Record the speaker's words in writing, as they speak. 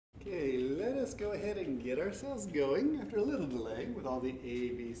us go ahead and get ourselves going after a little delay with all the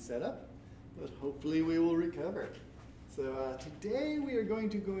AV setup, but hopefully we will recover. So today we are going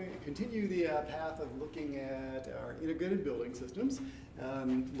to continue the path of looking at our integrated building systems,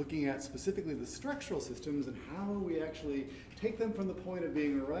 looking at specifically the structural systems and how we actually take them from the point of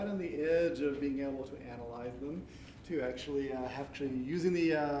being right on the edge of being able to analyze them to actually using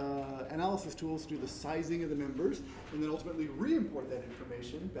the analysis tools to do the sizing of the members and then ultimately re-import that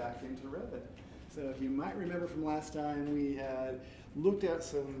information back into Revit. So if you might remember from last time, we had looked at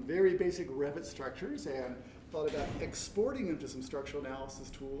some very basic Revit structures and thought about exporting them to some structural analysis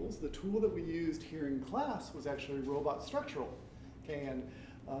tools. The tool that we used here in class was actually Robot Structural. Okay, and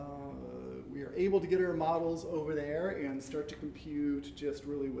we are able to get our models over there and start to compute just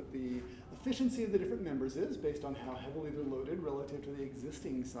really what the efficiency of the different members is based on how heavily they're loaded relative to the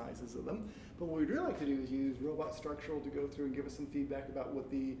existing sizes of them. But what we'd really like to do is use Robot Structural to go through and give us some feedback about what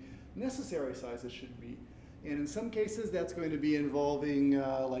the necessary sizes should be. And in some cases, that's going to be involving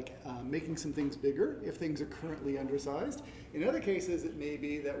making some things bigger if things are currently undersized. In other cases, it may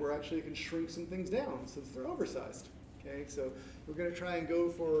be that we're actually can shrink some things down since they're oversized. Okay, so we're going to try and go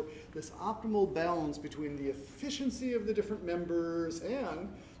for this optimal balance between the efficiency of the different members, and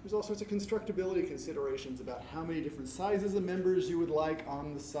there's all sorts of constructability considerations about how many different sizes of members you would like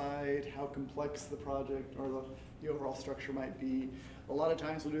on the side, how complex the project or the overall structure might be. A lot of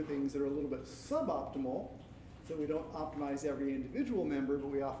times we'll do things that are a little bit suboptimal, so we don't optimize every individual member, but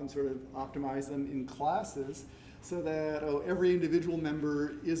we often sort of optimize them in classes so that every individual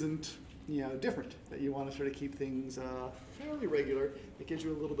member isn't different, that you want to sort of keep things fairly regular. It gives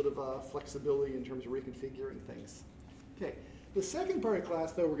you a little bit of flexibility in terms of reconfiguring things. Okay, the second part of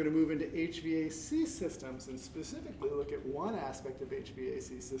class, though, we're going to move into HVAC systems and specifically look at one aspect of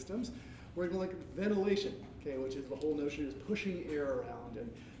HVAC systems. We're going to look at ventilation, okay, which is the whole notion of pushing air around and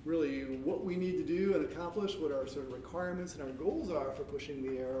really what we need to do and accomplish, what our sort of requirements and our goals are for pushing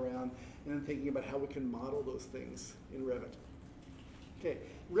the air around, and then thinking about how we can model those things in Revit. Okay,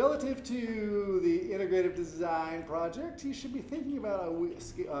 relative to the integrative design project, you should be thinking about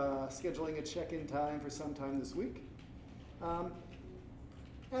scheduling a check-in time for sometime this week.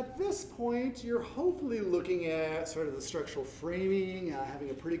 At this point, you're hopefully looking at sort of the structural framing, having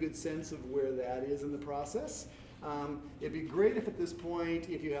a pretty good sense of where that is in the process. It'd be great if at this point,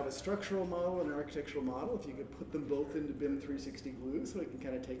 if you have a structural model and an architectural model, if you could put them both into BIM 360 glue so we can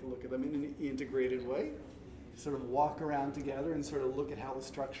kind of take a look at them in an integrated way. Sort of walk around together and sort of look at how the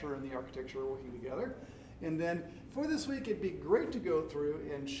structure and the architecture are working together. And then for this week, it'd be great to go through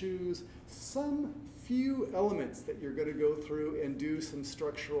and choose some few elements that you're going to go through and do some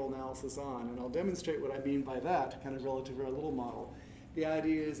structural analysis on. And I'll demonstrate what I mean by that, kind of relative to our little model. The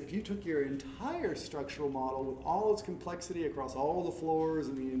idea is if you took your entire structural model with all its complexity across all the floors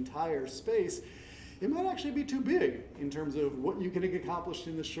and the entire space, it might actually be too big in terms of what you can accomplish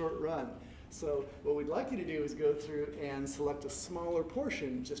in the short run. So what we'd like you to do is go through and select a smaller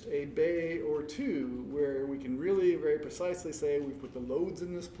portion, just a bay or two, where we can really very precisely say we put the loads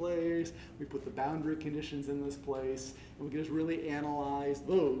in this place, we put the boundary conditions in this place, and we can just really analyze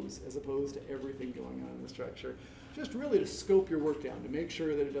those as opposed to everything going on in the structure. Just really to scope your work down, to make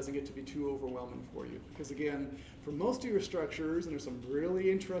sure that it doesn't get to be too overwhelming for you. Because again, for most of your structures, and there's some really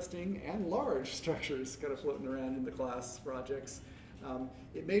interesting and large structures kind of floating around in the class projects,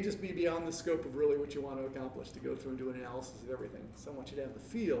 it may just be beyond the scope of really what you want to accomplish to go through and do an analysis of everything. So I want you to have the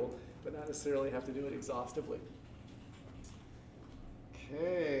feel, but not necessarily have to do it exhaustively.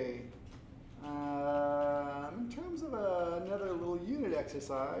 Okay. In terms of another little unit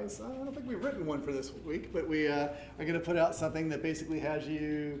exercise, I don't think we've written one for this week, but we are going to put out something that basically has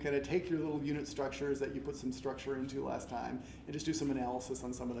you kind of take your little unit structures that you put some structure into last time and just do some analysis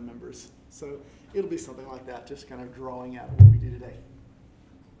on some of the members. So it'll be something like that, just kind of drawing out what we do today.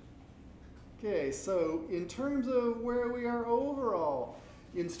 Okay, so in terms of where we are overall,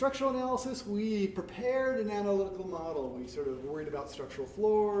 in structural analysis, we prepared an analytical model. We sort of worried about structural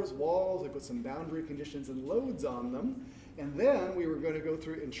floors, walls, we put some boundary conditions and loads on them, and then we were going to go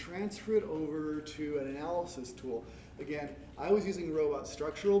through and transfer it over to an analysis tool. Again, I was using Robot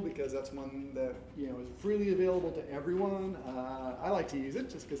Structural because that's one that is freely available to everyone. I like to use it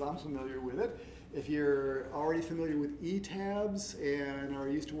just because I'm familiar with it. If you're already familiar with eTabs and are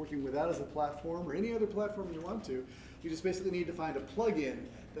used to working with that as a platform or any other platform you want to, you just basically need to find a plugin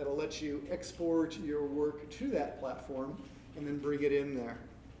that'll let you export your work to that platform and then bring it in there.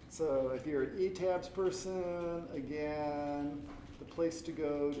 So if you're an eTabs person, again, the place to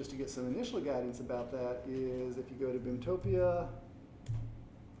go just to get some initial guidance about that is if you go to BIMtopia,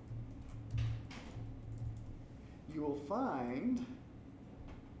 you will find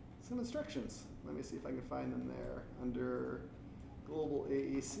some instructions. Let me see if I can find them there. Under Global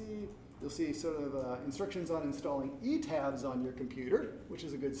AEC, you'll see sort of instructions on installing eTabs on your computer, which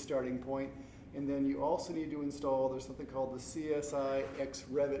is a good starting point. And then you also need to install, there's something called the CSI X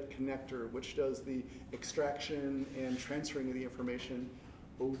Revit connector, which does the extraction and transferring of the information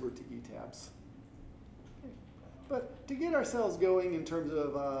over to eTabs. Okay. But to get ourselves going in terms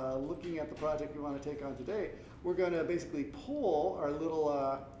of looking at the project we want to take on today, we're going to basically pull our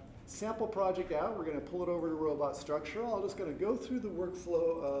little sample project out. We're going to pull it over to Robot Structural. I'm just going to go through the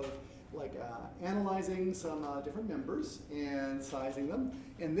workflow of analyzing some different members and sizing them.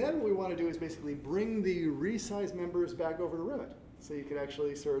 And then what we want to do is basically bring the resized members back over to Revit. So you can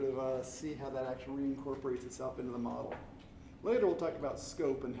actually sort of see how that actually reincorporates itself into the model. Later we'll talk about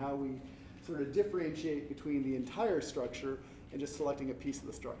scope and how we sort of differentiate between the entire structure and just selecting a piece of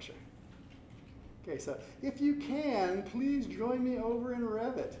the structure. Okay, so if you can, please join me over in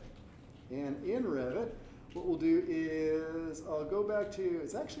Revit. And in Revit, what we'll do is I'll go back to,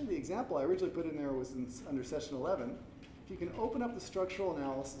 it's actually the example I originally put in there was under session 11. If you can open up the structural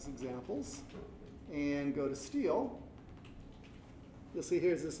analysis examples and go to steel, you'll see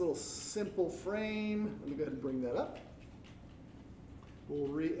here's this little simple frame. Let me go ahead and bring that up. We'll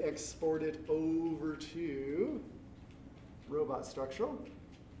re-export it over to Robot Structural.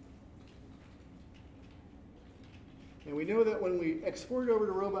 And we know that when we export it over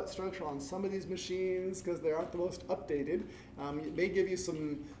to Robot Structural on some of these machines, because they aren't the most updated, it may give you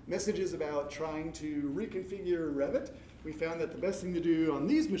some messages about trying to reconfigure Revit. We found that the best thing to do on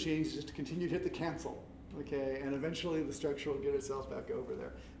these machines is just to continue to hit the cancel. Okay, and eventually the structure will get itself back over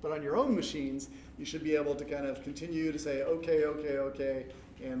there. But on your own machines, you should be able to kind of continue to say, okay, okay, okay,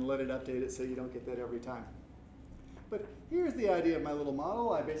 and let it update it so you don't get that every time. But here's the idea of my little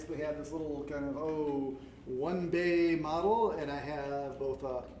model. I basically have this little kind of, one bay model, and I have both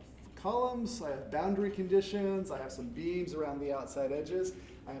columns, I have boundary conditions, I have some beams around the outside edges,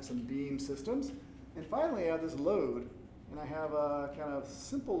 I have some beam systems, and finally I have this load. And I have a kind of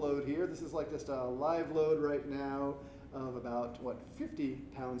simple load here. This is like just a live load right now of about, 50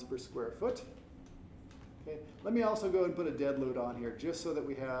 pounds per square foot. Okay. Let me also go and put a dead load on here just so that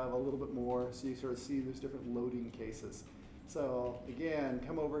we have a little bit more so you sort of see there's different loading cases. So again,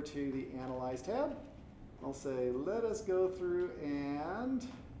 come over to the Analyze tab. I'll say, let us go through and,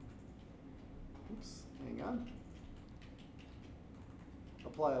 oops, hang on,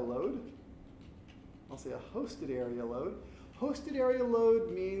 apply a load. I'll say a hosted area load. Hosted area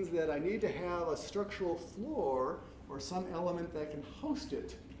load means that I need to have a structural floor or some element that can host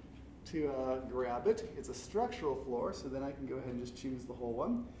it to grab it. It's a structural floor, so then I can go ahead and just choose the whole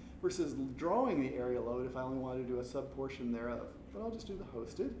one, versus drawing the area load if I only want to do a sub-portion thereof. But I'll just do the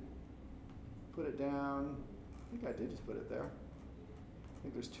hosted. Put it down. I think I did just put it there. I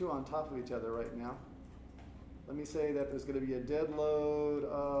think there's two on top of each other right now. Let me say that there's going to be a dead load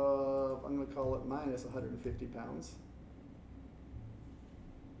of, I'm going to call it minus 150 pounds.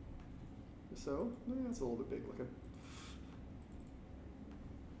 So, that's a little bit big looking.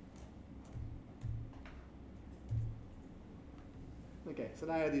 Okay, so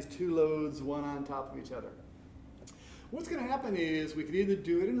now I have these two loads, one on top of each other. What's going to happen is we could either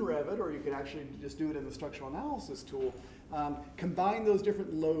do it in Revit or you could actually just do it in the structural analysis tool. Combine those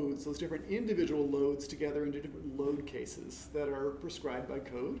different loads, those different individual loads together into different load cases that are prescribed by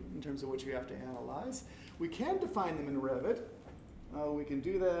code in terms of what you have to analyze. We can define them in Revit. We can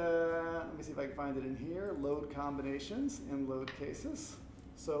do that. Let me see if I can find it in here. Load combinations and load cases.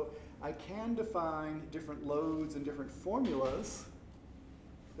 So I can define different loads and different formulas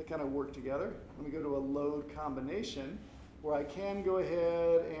that kind of work together. Let me go to a load combination where I can go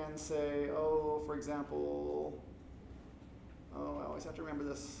ahead and say, for example, I always have to remember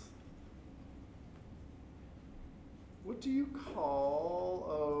this. What do you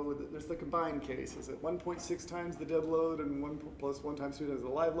call, there's the combined case. Is it 1.6 times the dead load and 1 plus 1 times 2 times the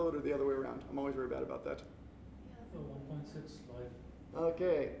live load, or the other way around? I'm always very bad about that. Yeah, 1.6 live.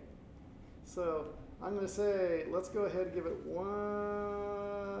 Okay, so I'm going to say, let's go ahead and give it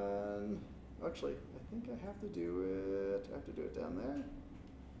 1. Actually, I think I have to do it down there.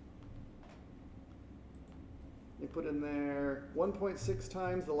 You put in there 1.6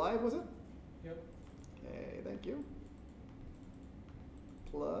 times the live, was it? Yep. Okay, thank you.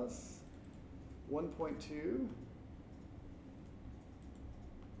 Plus 1.2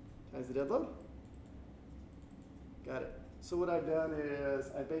 times the dead load. Got it. So what I've done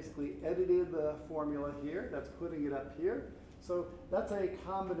is I basically edited the formula here. That's putting it up here. So that's a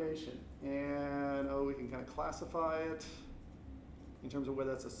combination. And we can kind of classify it in terms of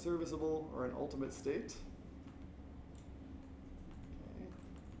whether that's a serviceable or an ultimate state. Okay.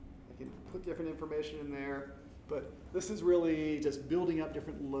 put different information in there. But this is really just building up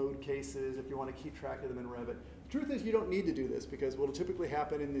different load cases if you want to keep track of them in Revit. The truth is you don't need to do this because what will typically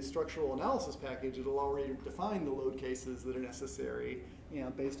happen in the structural analysis package, it'll already define the load cases that are necessary, you know,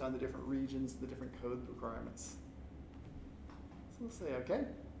 based on the different regions, the different code requirements. So let's say okay.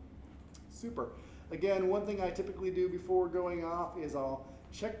 Super. Again, one thing I typically do before going off is I'll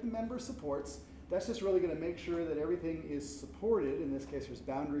check the member supports. That's just really going to make sure that everything is supported. In this case, there's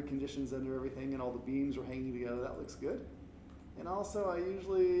boundary conditions under everything and all the beams are hanging together. That looks good. And also, I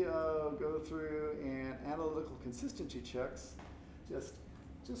usually go through and analytical consistency checks. Just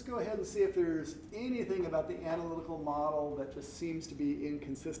go ahead and see if there's anything about the analytical model that just seems to be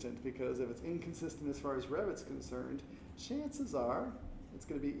inconsistent. Because if it's inconsistent as far as Revit's concerned, chances are it's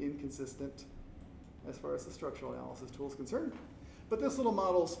going to be inconsistent as far as the structural analysis tool is concerned. But this little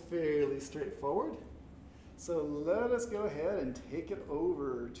model is fairly straightforward. So let us go ahead and take it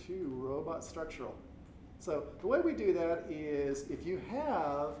over to Robot Structural. So the way we do that is if you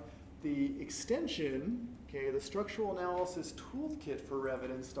have the extension, okay, the Structural Analysis Toolkit for Revit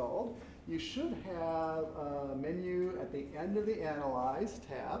installed, you should have a menu at the end of the Analyze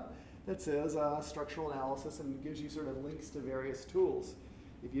tab that says Structural Analysis and gives you sort of links to various tools.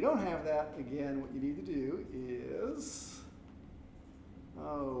 If you don't have that, again, what you need to do is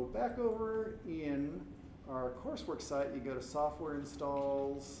back over in our coursework site, you go to Software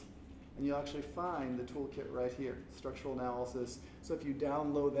Installs, and you'll actually find the toolkit right here, Structural Analysis. So if you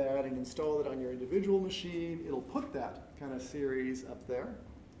download that and install it on your individual machine, it'll put that kind of series up there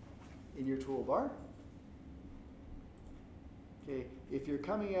in your toolbar. Okay, if you're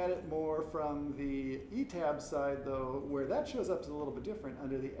coming at it more from the E-tab side, though, where that shows up is a little bit different.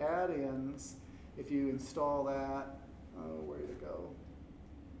 Under the add-ins, if you install that, where did it go?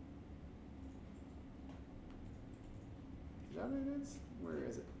 Is that what it is? Where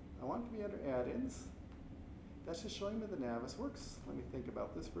is it? I want it to be under add-ins. That's just showing me the Navisworks. Let me think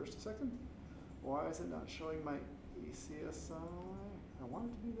about this for just a second. Why is it not showing my ACSI? I want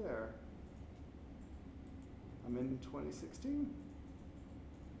it to be there. I'm in 2016.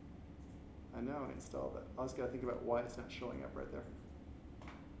 I know I installed it. I just got to think about why it's not showing up right there.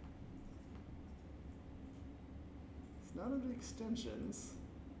 It's not under extensions.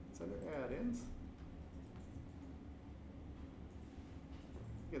 It's under add-ins.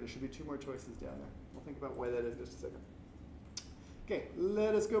 Yeah, there should be 2 more choices down there. We'll think about why that is in just a second. Okay,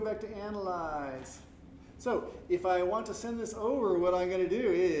 let us go back to Analyze. So if I want to send this over, what I'm going to do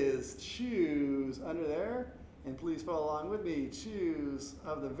is choose under there, and please follow along with me, choose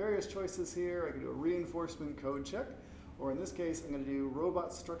of the various choices here. I can do a reinforcement code check, or in this case, I'm going to do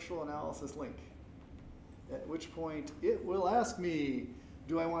Robot Structural Analysis link. At which point it will ask me,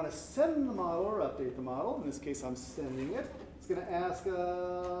 do I want to send the model or update the model? In this case, I'm sending it. It's going to ask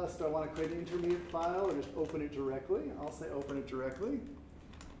us, do I want to create an intermediate file or just open it directly? I'll say open it directly.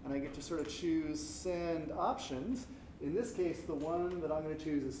 And I get to sort of choose send options. In this case, the one that I'm going to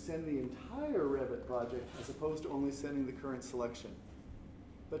choose is send the entire Revit project as opposed to only sending the current selection.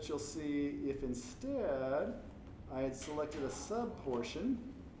 But you'll see if instead I had selected a sub portion,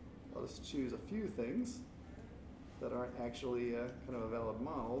 I'll just choose a few things that aren't actually kind of a valid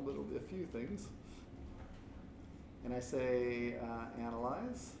model, but it'll be a few things. And I say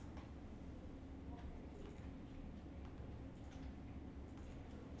Analyze.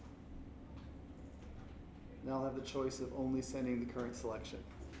 Now I'll have the choice of only sending the current selection.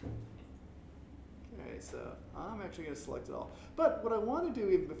 Okay, so I'm actually going to select it all. But what I want to do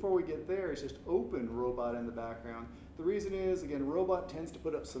even before we get there is just open Robot in the background. The reason is, again, Robot tends to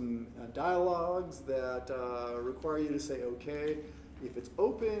put up some dialogues that require you to say OK. If it's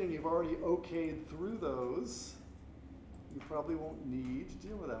open and you've already OK'd through those, you probably won't need to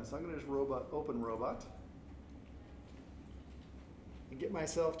deal with them. So I'm going to just open Robot and get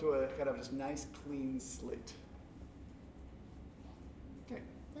myself to a kind of just nice clean slate. Okay,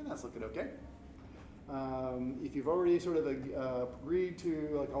 and that's looking okay. If you've already sort of agreed to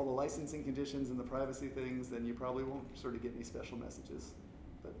like all the licensing conditions and the privacy things, then you probably won't sort of get any special messages.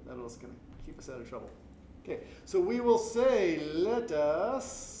 But that'll just kind of keep us out of trouble. Okay, so we will say, let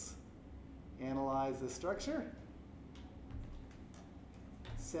us analyze the structure,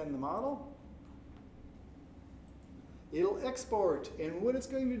 send the model. It'll export, and what it's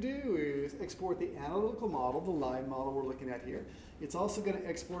going to do is export the analytical model, the line model we're looking at here. It's also going to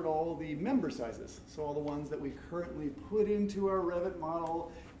export all the member sizes, so all the ones that we currently put into our Revit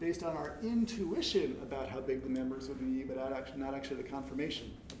model based on our intuition about how big the members would be, but not actually the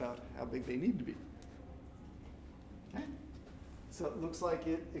confirmation about how big they need to be. Okay, so it looks like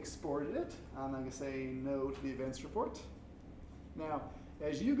it exported it. I'm going to say no to the events report. Now,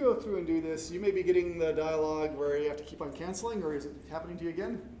 as you go through and do this, you may be getting the dialogue where you have to keep on canceling, or is it happening to you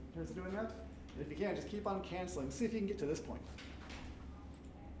again in terms of doing that? And if you can, just keep on canceling. See if you can get to this point.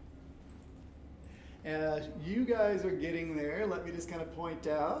 As you guys are getting there, let me just kind of point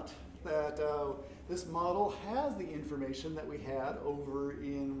out that this model has the information that we had over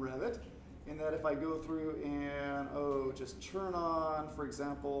in Revit, and that if I go through and, just turn on, for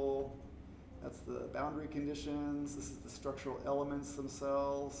example, that's the boundary conditions, this is the structural elements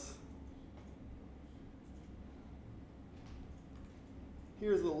themselves.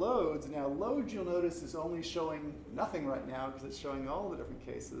 Here's the loads. Now loads, you'll notice, is only showing nothing right now because it's showing all the different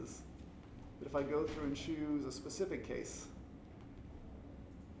cases. But if I go through and choose a specific case,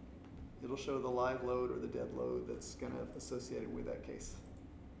 it'll show the live load or the dead load that's kind of associated with that case.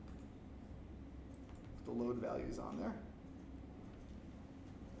 The load values on there.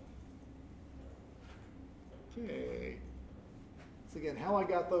 Okay. So again, how I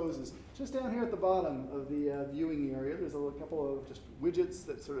got those is just down here at the bottom of the viewing area. There's a couple of just widgets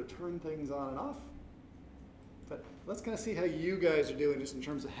that sort of turn things on and off. But let's kind of see how you guys are doing just in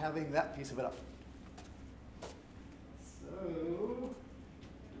terms of having that piece of it up. So, do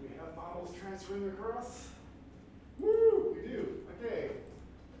we have models transferring across? Woo, we do. Okay,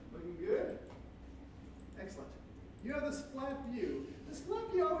 looking good. Excellent. You have this flat view. This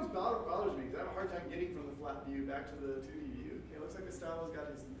flat view always bothers me because I have a hard time getting from the flat view back to the 2D view. Okay, looks like Gustavo's got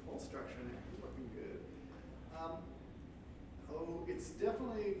his whole structure in there. He's looking good. It's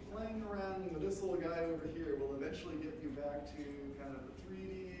definitely playing around with this little guy over here will eventually get you back to kind of the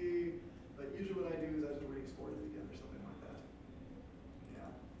 3D, but usually what I do is I just re-export it again or something like that. Yeah.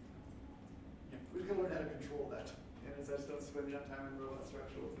 We're just going to learn how to control that. And as I just don't spend enough time in robot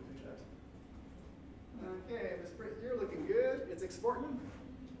structurals to do that. Okay, Ms. Britt, you're looking good. It's exporting.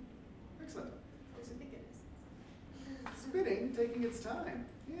 Excellent. There's a big goodness. Spitting, taking its time.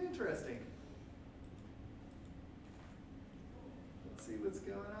 Interesting. Let's see what's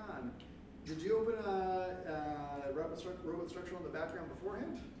going on. Did you open a robot structural in the background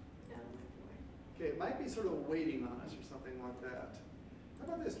beforehand? No. Okay, it might be sort of waiting on us or something like that. How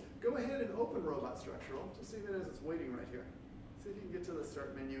about this? Go ahead and open robot structural. Just see if it is, it's waiting right here. See if you can get to the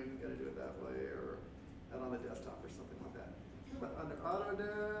start menu and you got to do it that way, or out on the desktop or something like that. How about under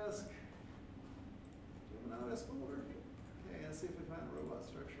Autodesk? Do you have an Autodesk folder? Okay, let's see if we find robot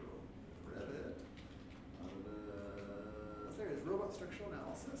structural. Revit. Autodesk. There it is, robot structural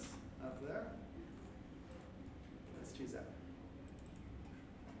analysis up there. Let's choose that.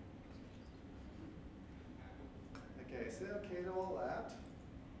 Okay, say okay to all that.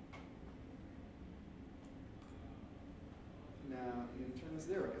 Now, you turn this,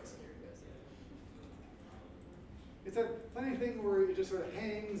 there it goes. It's a funny thing where it just sort of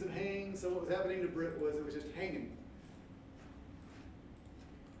hangs and hangs. So what was happening to Brit was it was just hanging.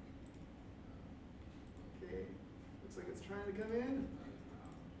 Okay, looks like it's trying to come in.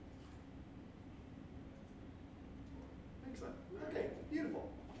 Excellent. Okay, beautiful.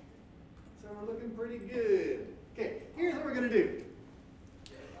 So we're looking pretty good. Okay, here's what we're going to do.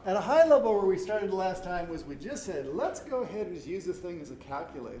 At a high level where we started last time was we just said, let's go ahead and just use this thing as a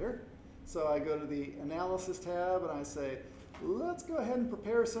calculator. So I go to the Analysis tab and I say, let's go ahead and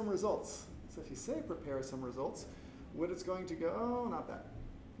prepare some results. So if you say prepare some results, what it's going to go, oh, not that.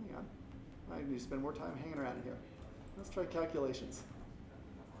 Hang on. I need to spend more time hanging around here. Let's try calculations.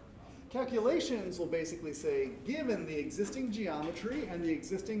 Calculations will basically say, given the existing geometry and the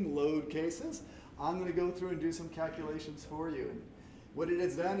existing load cases, I'm going to go through and do some calculations for you. And what it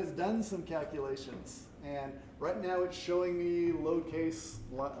has done is done some calculations. And right now it's showing me load case,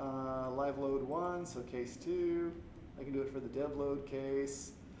 live load 1, so case 2. I can do it for the dead load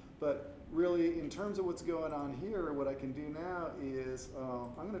case. But really, in terms of what's going on here, what I can do now is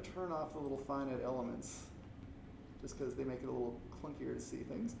I'm going to turn off the little finite elements, just because they make it a little clunkier to see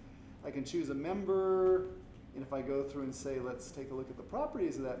things. I can choose a member, and if I go through and say, let's take a look at the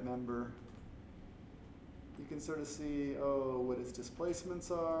properties of that member, you can sort of see, what its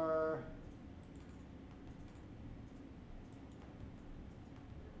displacements are.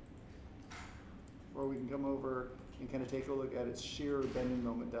 Or we can come over and kind of take a look at its shear bending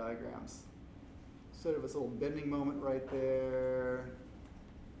moment diagrams. Sort of this little bending moment right there,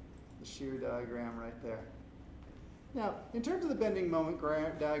 the shear diagram right there. Now, in terms of the bending moment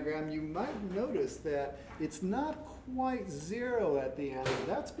diagram, you might notice that it's not quite 0 at the end.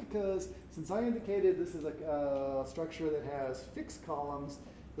 That's because, since I indicated this is a structure that has fixed columns,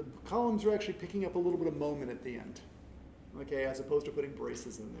 the columns are actually picking up a little bit of moment at the end, okay, as opposed to putting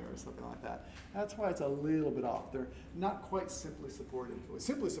braces in there or something like that. That's why it's a little bit off. They're not quite simply supported. If it was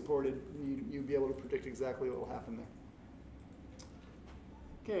simply supported, you'd be able to predict exactly what will happen there.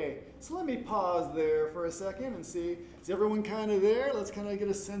 Okay, so let me pause there for a second and see, is everyone kind of there? Let's kind of get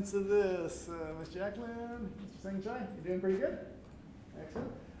a sense of this. Miss Jacqueline, Mr. Sangchai, you doing pretty good?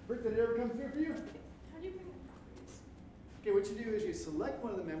 Excellent. Rick, did it ever come through for you? How do you bring it up? Okay, what you do is you select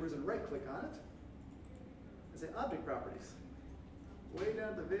one of the members and right-click on it and say Object Properties. Way down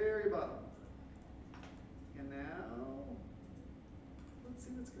at the very bottom. And now, let's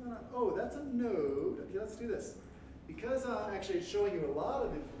see what's going on. Oh, that's a node. Okay, let's do this. Because actually it's showing you a lot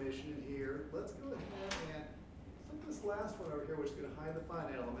of information in here, let's go ahead and flip this last one over here, which is going to hide the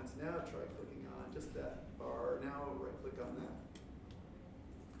finite elements. Now try clicking on just that bar. Now right-click on that.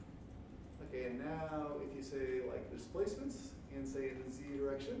 Okay, and now if you say like displacements and say in the z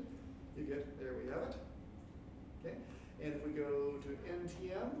direction, you get, there we have it. Okay, and if we go to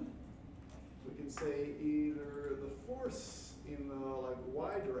NTM, we can say either the force in the like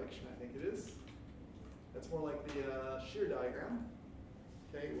y direction, I think it is. That's more like the shear diagram.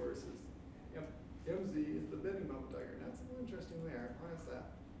 Okay, where it says MZ is the bending moment diagram. That's a little interesting there. Why is that?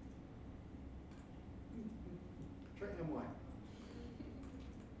 Try MY.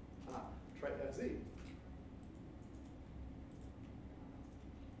 Try FZ.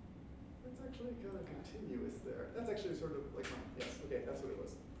 That's actually kind of continuous there. That's actually sort of like mine. Yes, okay, that's what it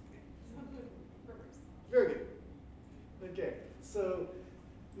was. Very good. Okay, so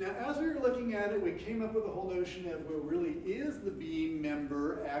now as we were looking at it, we came up with the whole notion of, well, really, is the beam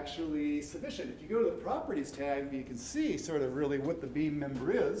member actually sufficient? If you go to the Properties tab, you can see sort of really what the beam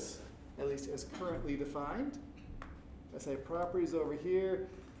member is, at least as currently defined. If I say Properties over here,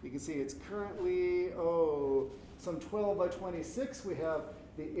 you can see it's currently, some 12 by 26. We have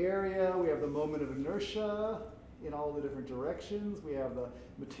the area, we have the moment of inertia in all the different directions. We have the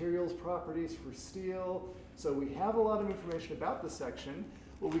materials properties for steel. So we have a lot of information about the section.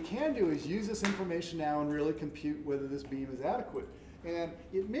 What we can do is use this information now and really compute whether this beam is adequate. And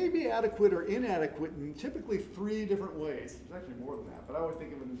it may be adequate or inadequate in typically 3 different ways. There's actually more than that, but I always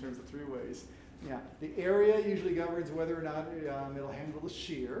think of it in terms of 3 ways. Yeah, the area usually governs whether or not it'll handle the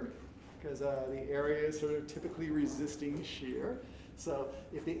shear, because the area is sort of typically resisting shear. So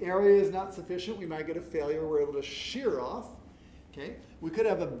if the area is not sufficient, we might get a failure. We're able to shear off. Okay, we could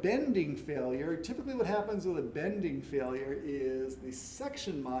have a bending failure. Typically what happens with a bending failure is the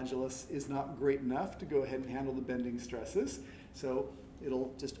section modulus is not great enough to go ahead and handle the bending stresses. So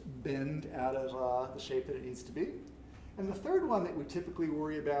it'll just bend out of the shape that it needs to be. And the third one that we typically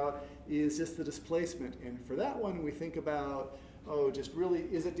worry about is just the displacement. And for that one, we think about, just really,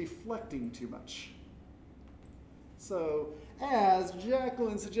 is it deflecting too much? So as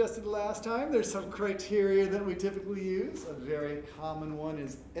Jacqueline suggested last time, there's some criteria that we typically use. A very common one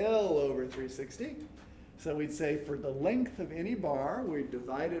is L over 360. So we'd say for the length of any bar, we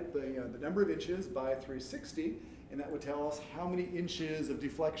divide it, the number of inches by 360, and that would tell us how many inches of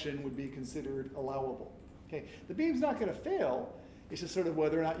deflection would be considered allowable. Okay, the beam's not going to fail. It's just sort of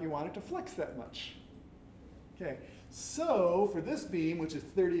whether or not you want it to flex that much. Okay, so for this beam, which is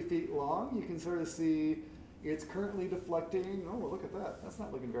 30 feet long, you can sort of see it's currently deflecting. Oh, well, look at that. That's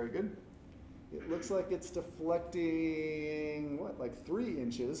not looking very good. It looks like it's deflecting, what, like 3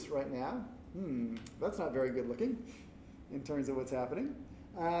 inches right now. That's not very good looking in terms of what's happening.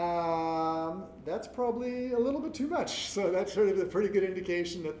 That's probably a little bit too much. So that's sort of a pretty good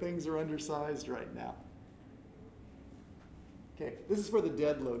indication that things are undersized right now. Okay, this is for the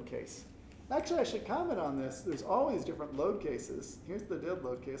dead load case. Actually, I should comment on this. There's always different load cases. Here's the dead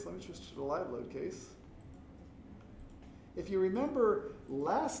load case. Let me switch to the live load case. If you remember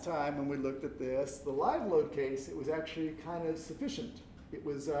last time when we looked at this, the live load case, it was actually kind of sufficient. It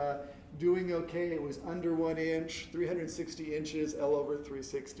was doing okay. It was under 1 inch, 360 inches, L over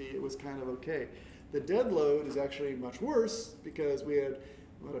 360. It was kind of okay. The dead load is actually much worse because we had,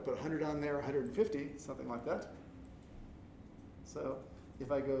 what, I put 100 on there, 150, something like that. So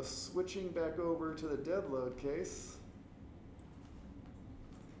if I go switching back over to the dead load case,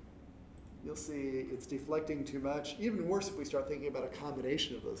 you'll see it's deflecting too much. Even worse if we start thinking about a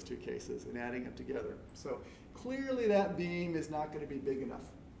combination of those 2 cases and adding them together. So clearly that beam is not going to be big enough.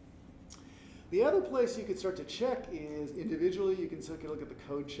 The other place you could start to check is individually. You can take a look at the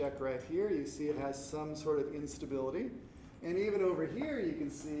code check right here. You see it has some sort of instability. And even over here you can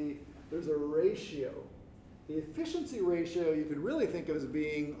see there's a ratio. The efficiency ratio you could really think of as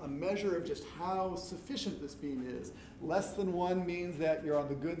being a measure of just how sufficient this beam is. Less than 1 means that you're on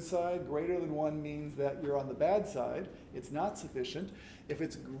the good side. Greater than 1 means that you're on the bad side. It's not sufficient. If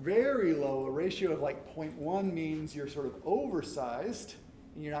it's very low, a ratio of like 0.1 means you're sort of oversized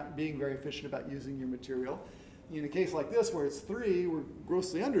and you're not being very efficient about using your material. In a case like this where it's 3, we're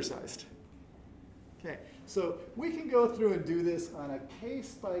grossly undersized. Okay, So we can go through and do this on a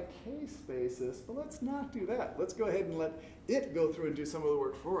case-by-case basis, but let's not do that. Let's go ahead and let it go through and do some of the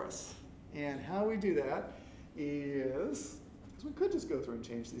work for us. And how we do that is, because we could just go through and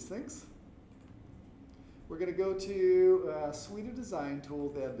change these things. We're going to go to a suite of design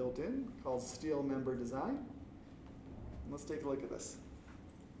tools they have built in called Steel Member Design. And let's take a look at this.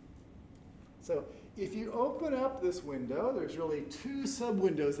 So if you open up this window, there's really two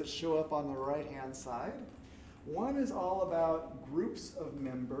sub-windows that show up on the right-hand side. One is all about groups of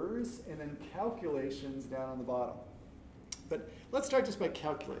members and then calculations down on the bottom. But let's start just by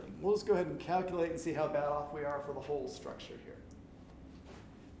calculating. We'll just go ahead and calculate and see how bad off we are for the whole structure here.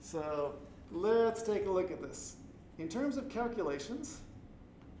 So let's take a look at this. In terms of calculations,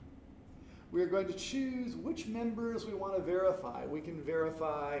 we're going to choose which members we want to verify. We can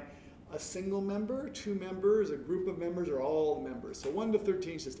verify a single member, two members, a group of members, or all the members. So 1 to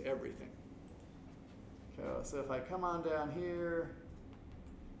 13 is just everything. Okay, so if I come on down here,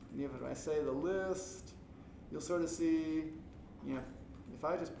 and if I say the list, you'll sort of see, you know, if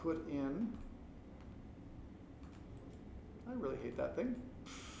I just put in, I really hate that thing.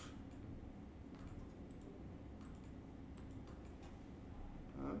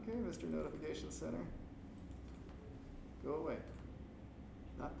 Okay, Mr. Notification Center. Go away.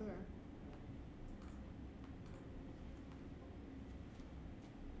 Not there.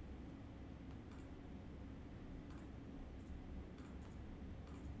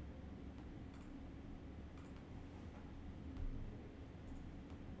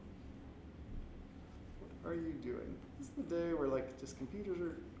 What are you doing? This is the day where like just computers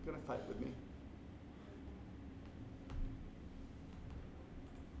are gonna fight with me.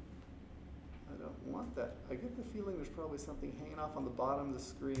 I don't want that. I get the feeling there's probably something hanging off on the bottom of the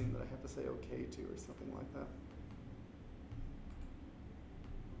screen that I have to say okay to or something like that.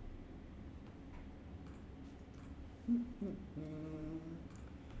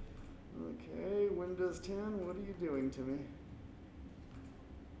 Okay, Windows 10, what are you doing to me?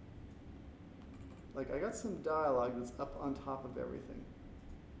 Like, I got some dialogue that's up on top of everything.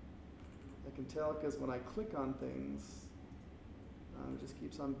 I can tell because when I click on things, it just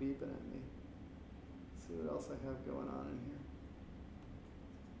keeps on beeping at me. Let's see what else I have going on in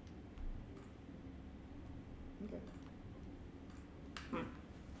here. Okay.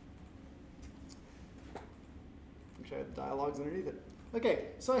 Actually, I have dialogues underneath it. Okay,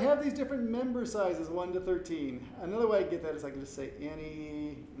 so I have these different member sizes, 1 to 13. Another way I get that is I can just say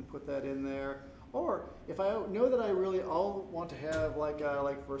any and put that in there. Or if I know that I really all want to have, like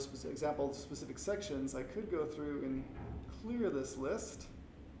for example, specific sections, I could go through and clear this list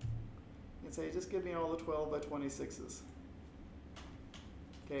and say, just give me all the 12 by 26s.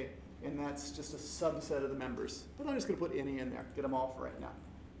 Okay, and that's just a subset of the members. But I'm just going to put any in there, get them all for right now.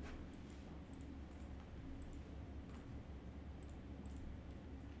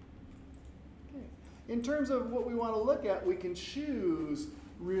 Okay. In terms of what we want to look at, we can choose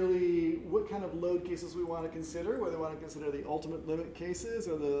really what kind of load cases we want to consider, whether we want to consider the ultimate limit cases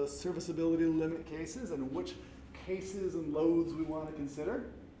or the serviceability limit cases, and which cases and loads we want to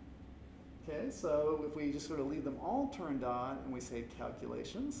consider. Okay, so if we just sort of leave them all turned on and we say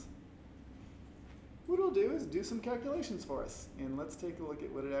calculations, what it'll do is do some calculations for us. And let's take a look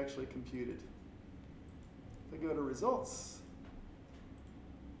at what it actually computed. If I go to results,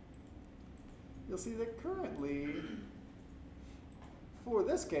 you'll see that currently, for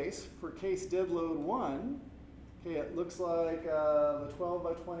this case, for case dead load 1, okay, it looks like the 12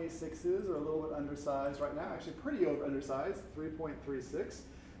 by 26s are a little bit undersized right now, actually pretty undersized, 3.36.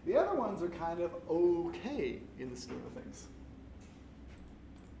 The other ones are kind of okay in the scheme of things.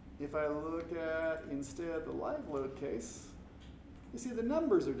 If I look at instead the live load case, you see the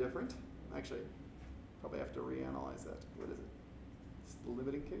numbers are different. Actually, probably have to reanalyze that. What is it? It's the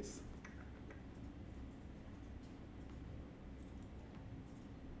limiting case.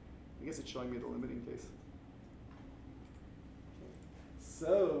 I guess it's showing me the limiting case.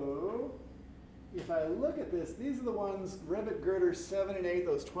 So, if I look at this, these are the ones, Revit girders 7 and 8,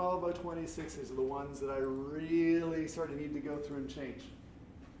 those 12 by 26s are the ones that I really sort of need to go through and change.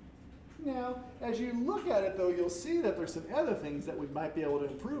 Now, as you look at it though, you'll see that there's some other things that we might be able to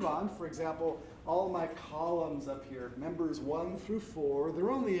improve on. For example, all my columns up here, members 1 through 4,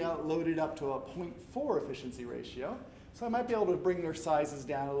 they're only loaded up to a 0.4 efficiency ratio. So I might be able to bring their sizes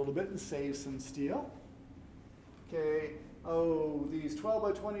down a little bit and save some steel. Okay, oh, these 12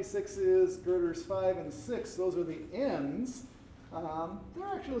 by 26s, girders 5 and 6, those are the ends. They're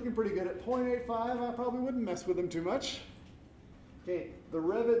actually looking pretty good at 0.85. I probably wouldn't mess with them too much. Okay, the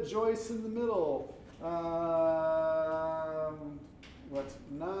Revit joists in the middle. What's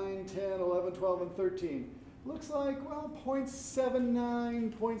 9, 10, 11, 12, and 13. Looks like, well,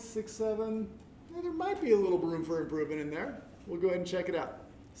 0.79, 0.67. There might be a little room for improvement in there. We'll go ahead and check it out.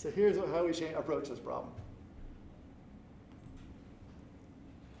 So here's how we approach this problem.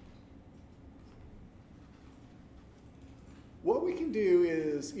 What we can do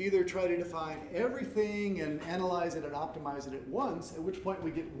is either try to define everything and analyze it and optimize it at once, at which point we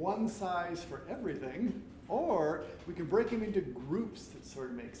get one size for everything, or we can break them into groups that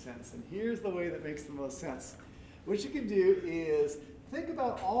sort of make sense. And here's the way that makes the most sense. What you can do is think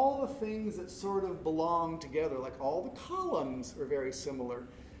about all the things that sort of belong together, like all the columns are very similar.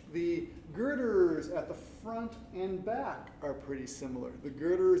 The girders at the front and back are pretty similar. The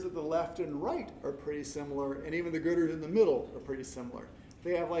girders at the left and right are pretty similar, and even the girders in the middle are pretty similar.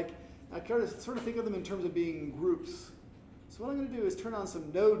 They have like, I kind of sort of think of them in terms of being groups. So what I'm going to do is turn on some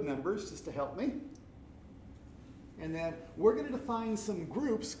node numbers just to help me. And then we're going to define some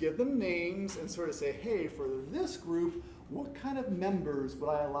groups, give them names, and sort of say, hey, for this group, what kind of members would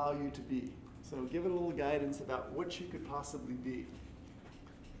I allow you to be? So give it a little guidance about what you could possibly be.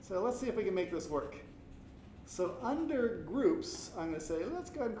 So let's see if we can make this work. So under groups, I'm going to say, let's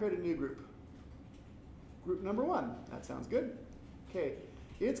go ahead and create a new group. Group number 1. That sounds good. Okay,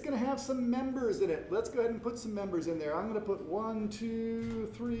 it's going to have some members in it. Let's go ahead and put some members in there. I'm going to put 1,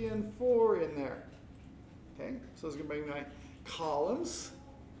 2, 3, and 4 in there. Okay, so it's going to bring my columns.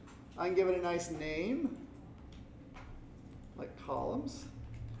 I can give it a nice name, like columns.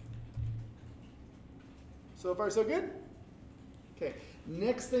 So far, so good? Okay,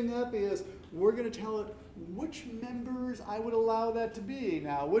 next thing up is we're going to tell it which members I would allow that to be.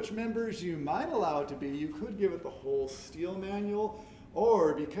 Now, which members you might allow it to be, you could give it the whole Steel manual,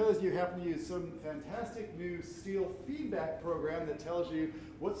 or because you happen to use some fantastic new Steel feedback program that tells you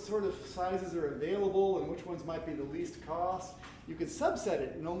what sort of sizes are available and which ones might be the least cost, you could subset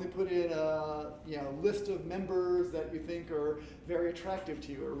it and only put in a list of members that you think are very attractive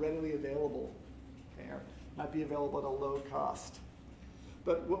to you or readily available, okay, or might be available at a low cost.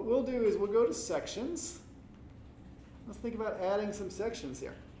 But what we'll do is we'll go to sections. Let's think about adding some sections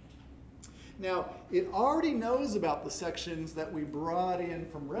here. Now, it already knows about the sections that we brought in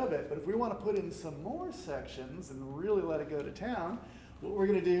from Revit, but if we want to put in some more sections and really let it go to town, what we're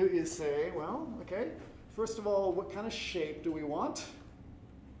going to do is say, well, okay, first of all, what kind of shape do we want?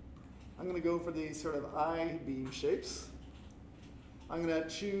 I'm going to go for these sort of I-beam shapes. I'm going to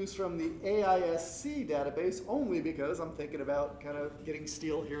choose from the AISC database only because I'm thinking about kind of getting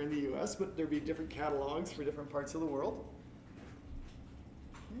steel here in the US, but there'd be different catalogs for different parts of the world.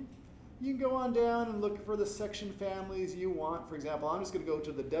 Okay. You can go on down and look for the section families you want. For example, I'm just going to go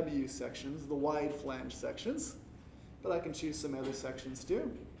to the W sections, the wide flange sections, but I can choose some other sections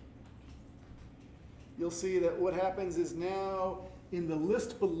too. You'll see that what happens is now in the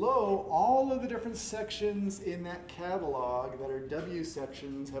list below, all of the different sections in that catalog that are W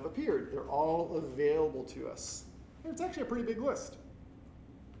sections have appeared. They're all available to us. And it's actually a pretty big list.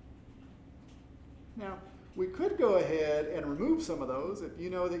 Now, we could go ahead and remove some of those. If you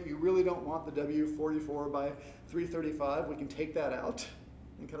know that you really don't want the W44 by 335, we can take that out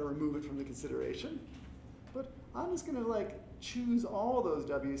and kind of remove it from the consideration. But I'm just going to choose all those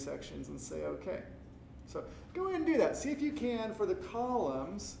W sections and say OK. So go ahead and do that. See if you can, for the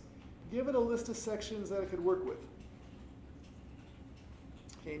columns, give it a list of sections that it could work with.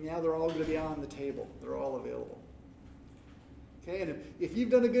 Okay, now they're all going to be on the table. They're all available. Okay, and if you've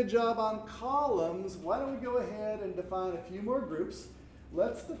done a good job on columns, why don't we go ahead and define a few more groups.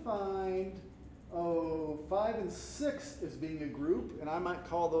 Let's define, 5 and 6 as being a group, and I might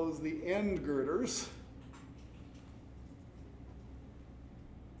call those the end girders,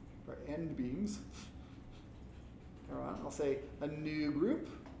 or end beams. All right, I'll say a new group.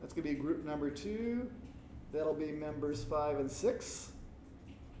 That's going to be group number 2. That'll be members 5 and 6.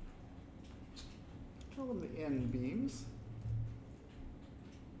 Call them the end beams.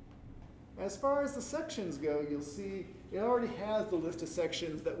 As far as the sections go, you'll see it already has the list of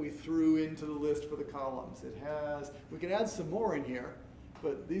sections that we threw into the list for the columns. It has, we can add some more in here,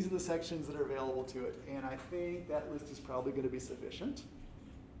 but these are the sections that are available to it. And I think that list is probably going to be sufficient.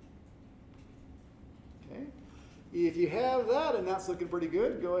 Okay. If you have that and that's looking pretty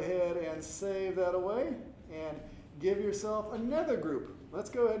good, go ahead and save that away and give yourself another group. Let's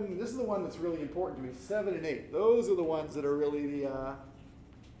go ahead and, this is the one that's really important to me, 7 and 8. Those are the ones that are really the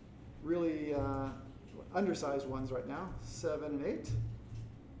undersized ones right now, 7 and 8.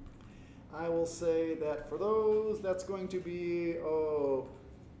 I will say that for those, that's going to be,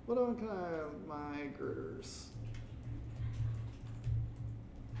 what are my girders?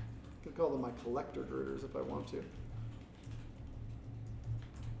 I could call them my collector girders if I want to.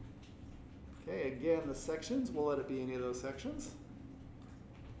 Okay, again, the sections, we'll let it be any of those sections.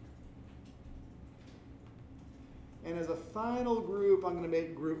 And as a final group, I'm going to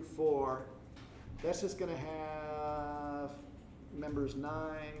make group 4. That's just going to have members 9,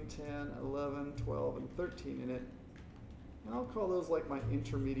 10, 11, 12, and 13 in it. And I'll call those like my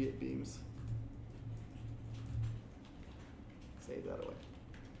intermediate beams. Save that away.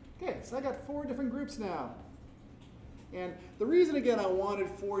 Okay, so I got 4 different groups now. And the reason, again, I wanted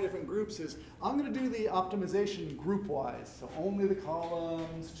 4 different groups is I'm going to do the optimization group-wise. So only the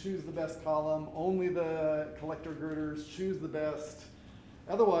columns, choose the best column. Only the collector girders, choose the best.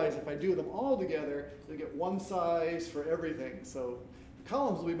 Otherwise, if I do them all together, you'll get one size for everything. So the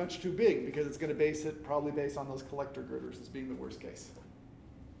columns will be much too big because it's going to base it probably based on those collector girders as being the worst case.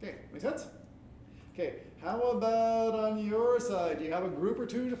 Okay, make sense? Okay, how about on your side? Do you have a group or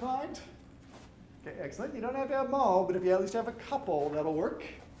 2 defined? Okay, excellent. You don't have to have them all, but if you at least have a couple, that'll work.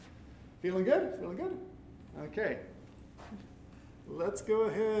 Feeling good? Feeling good? Okay. Let's go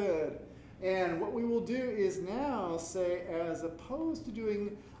ahead. And what we will do is now say, as opposed to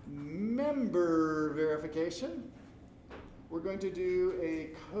doing member verification, we're going to do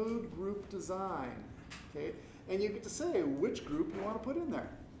a code group design. Okay? And you get to say which group you want to put in there.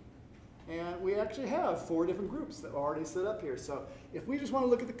 And we actually have 4 different groups that are already set up here. So if we just want to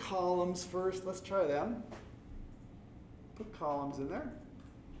look at the columns first, let's try them. Put columns in there.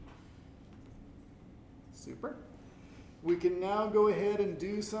 Super. We can now go ahead and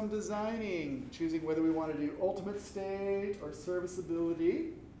do some designing, choosing whether we want to do ultimate state or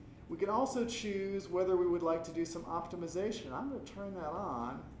serviceability. We can also choose whether we would like to do some optimization. I'm going to turn that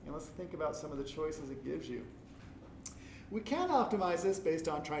on, and let's think about some of the choices it gives you. We can optimize this based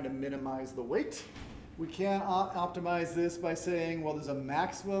on trying to minimize the weight. We can optimize this by saying, well, there's a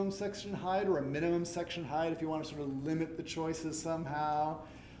maximum section height or a minimum section height if you want to sort of limit the choices somehow.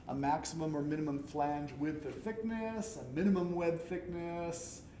 A maximum or minimum flange width or thickness, a minimum web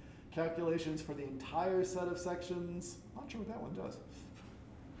thickness, calculations for the entire set of sections. Not sure what that one does.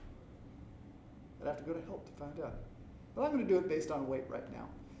 I'd have to go to help to find out. But I'm going to do it based on weight right now.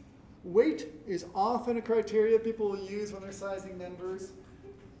 Weight is often a criteria people will use when they're sizing members.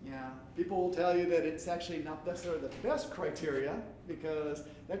 Yeah, people will tell you that it's actually not necessarily the best criteria because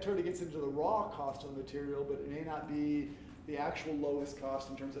that totally gets into the raw cost of the material, but it may not be the actual lowest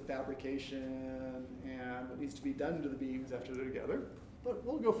cost in terms of fabrication and what needs to be done to the beams after they're together. But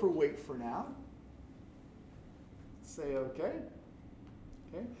we'll go for weight for now. Say OK.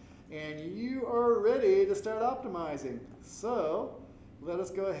 Okay. And you are ready to start optimizing. So let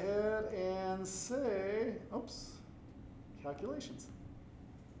us go ahead and say, oops, calculations.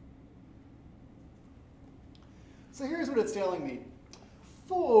 So here's what it's telling me.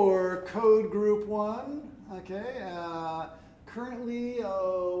 For code group 1, okay, currently,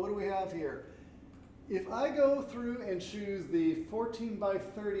 what do we have here? If I go through and choose the 14 by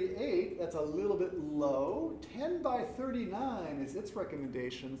 38, that's a little bit low. 10 by 39 is its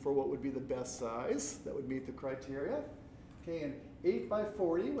recommendation for what would be the best size that would meet the criteria. Okay, and 8 by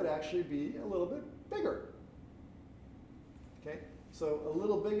 40 would actually be a little bit bigger. Okay, so a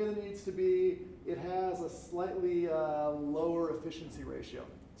little bigger than it needs to be. It has a slightly lower efficiency ratio.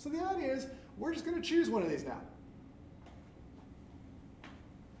 So the idea is we're just going to choose one of these now.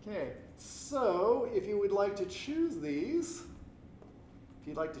 Okay, so if you would like to choose these, if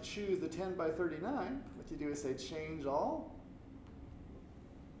you'd like to choose the 10 by 39, what you do is say change all.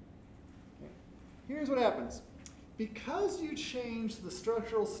 Okay. Here's what happens. Because you change the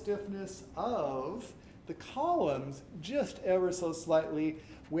structural stiffness of the columns just ever so slightly,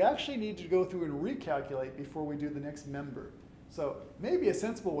 we actually need to go through and recalculate before we do the next member. So maybe a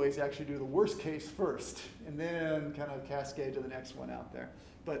sensible way is to actually do the worst case first and then kind of cascade to the next one out there.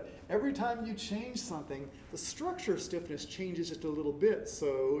 But every time you change something, the structure stiffness changes just a little bit,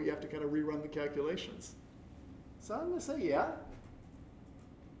 so you have to kind of rerun the calculations. So I'm going to say yeah.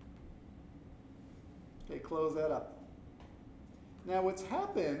 Okay, close that up. Now what's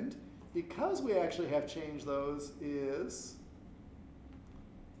happened, because we actually have changed those, is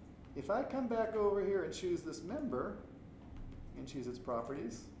if I come back over here and choose this member and choose its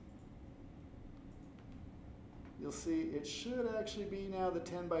properties, you'll see it should actually be now the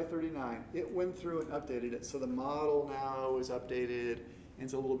 10 by 39. It went through and updated it, so the model now is updated and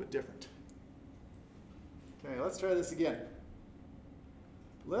it's a little bit different. Okay, let's try this again.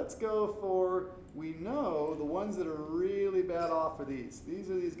 Let's go for, we know the ones that are really bad off are these. These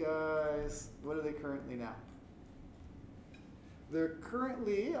are these guys. What are they currently now? They're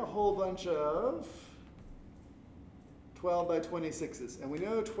currently a whole bunch of 12 by 26s. And we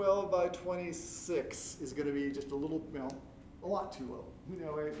know 12 by 26 is going to be just a little, a lot too low,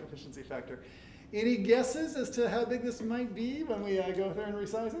 efficiency factor. Any guesses as to how big this might be when we go there and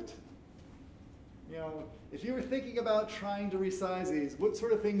resize it? If you were thinking about trying to resize these, what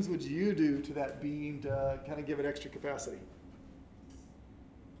sort of things would you do to that beam to kind of give it extra capacity?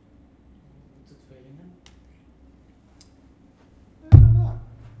 Is it failing in? I don't know.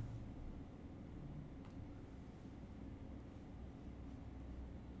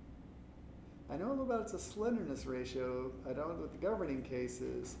 I know a little about its slenderness ratio. I don't know what the governing case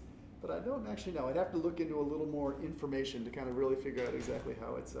is, but I don't actually know. I'd have to look into a little more information to kind of really figure out exactly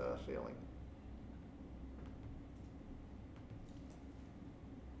how it's failing.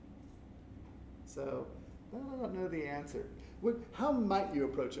 So I don't know the answer. How might you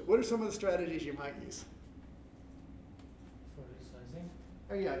approach it? What are some of the strategies you might use? For resizing?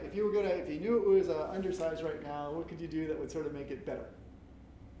 Oh yeah, if you knew it was undersized right now, what could you do that would sort of make it better?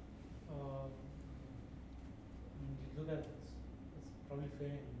 You look at it, it's probably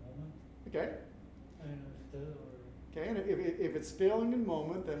failing in the moment. Okay. I don't know if it does or Okay, and if it's failing in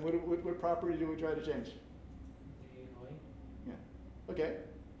moment, then what property do we try to change? the high. Yeah. Okay.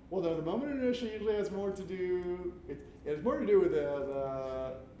 Well, the moment inertia usually has more to do. It has more to do with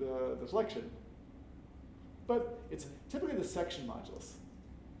the deflection, but it's typically the section modulus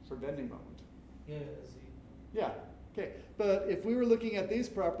for bending moment. Yeah, Z. Yeah. Okay. But if we were looking at these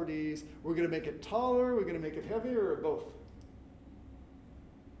properties, we're going to make it taller, we're going to make it heavier, or both.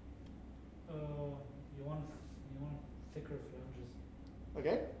 You want thicker flanges.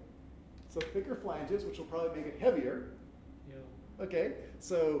 Okay. So thicker flanges, which will probably make it heavier. Yeah. Okay,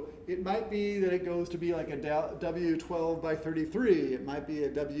 so it might be that it goes to be like a W12 by 33. It might be a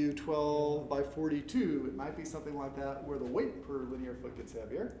W12 by 42. It might be something like that where the weight per linear foot gets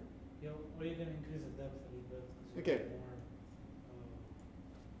heavier. Yeah, or you can increase the depth a little bit. 'Cause you Okay. have more,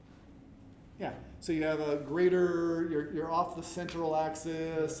 Yeah, so you have a greater, you're off the central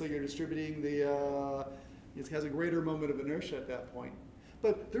axis, so you're distributing it has a greater moment of inertia at that point.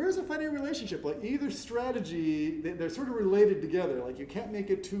 But there is a funny relationship, like either strategy, they're sort of related together. Like you can't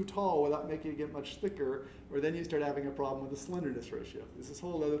make it too tall without making it get much thicker, or then you start having a problem with the slenderness ratio. There's this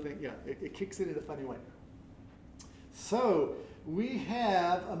whole other thing, yeah, it kicks in a funny way. So we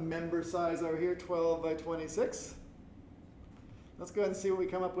have a member size over here, 12 by 26. Let's go ahead and see what we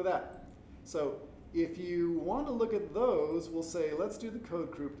come up with that. So if you want to look at those, we'll say, let's do the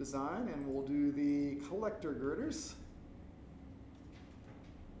code group design, and we'll do the collector girders.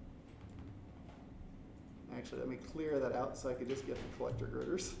 Actually, let me clear that out so I could just get the collector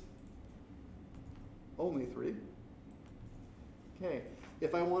girders. Only 3. Okay,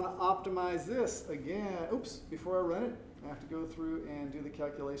 if I want to optimize this, again, oops, before I run it, I have to go through and do the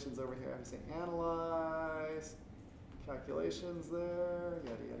calculations over here. I have to say analyze, calculations there,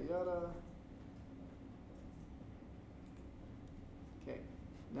 yada, yada, yada. Okay,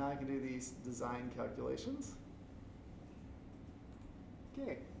 now I can do these design calculations.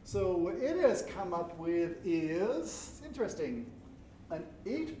 Okay, so what it has come up with is, interesting, an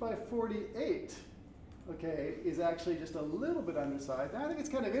 8 by 48, okay, is actually just a little bit undersized. Now I think it's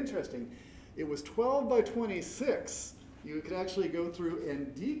kind of interesting. It was 12 by 26. You could actually go through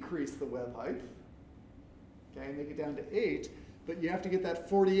and decrease the web height, okay, make it down to 8, but you have to get that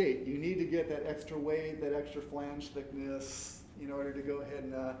 48. You need to get that extra weight, that extra flange thickness in order to go ahead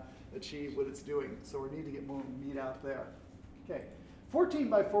and achieve what it's doing. So we need to get more meat out there. Okay. 14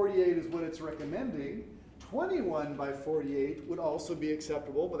 by 48 is what it's recommending. 21 by 48 would also be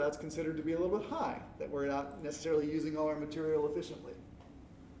acceptable, but that's considered to be a little bit high, that we're not necessarily using all our material efficiently.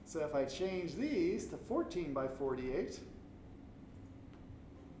 So if I change these to 14 by 48,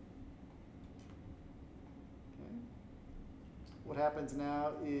 okay, what happens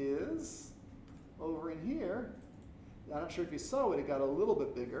now is, over in here, I'm not sure if you saw it, it got a little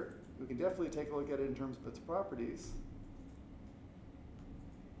bit bigger. We can definitely take a look at it in terms of its properties.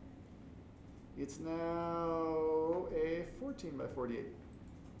 It's now a 14 by 48.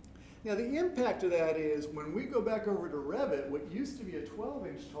 Now the impact of that is when we go back over to Revit, what used to be a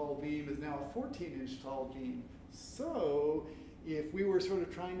 12-inch tall beam is now a 14-inch tall beam. So if we were sort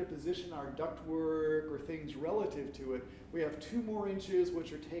of trying to position our ductwork or things relative to it, we have 2 more inches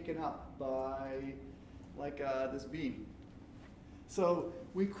which are taken up by like this beam. So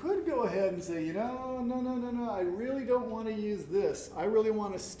we could go ahead and say, no, I really don't want to use this. I really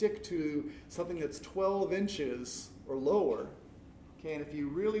want to stick to something that's 12 inches or lower. Okay, and if you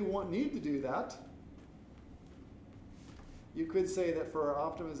really need to do that, you could say that for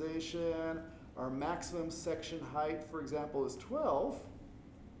our optimization, our maximum section height, for example, is 12.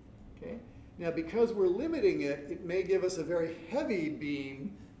 Okay, now because we're limiting it, it may give us a very heavy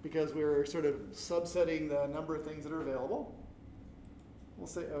beam because we're sort of subsetting the number of things that are available. We'll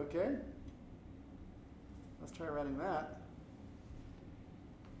say OK. Let's try running that.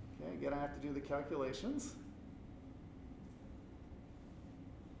 Okay, again, I have to do the calculations.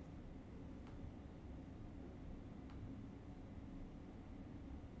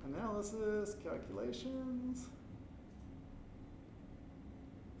 Analysis, calculations.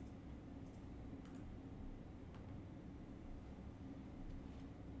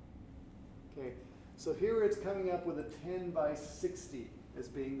 Okay, so here it's coming up with a 10 by 60 as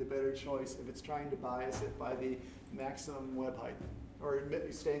being the better choice if it's trying to bias it by the maximum web height, or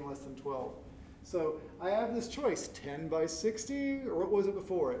staying less than 12. So I have this choice, 10 by 60, or what was it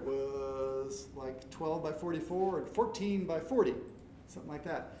before? It was like 12 by 44 or 14 by 40, something like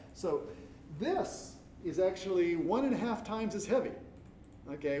that. So this is actually 1.5 times as heavy,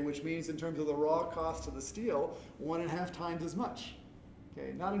 okay, which means in terms of the raw cost of the steel, 1.5 times as much.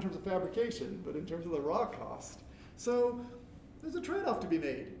 Okay, not in terms of fabrication, but in terms of the raw cost. So there's a trade-off to be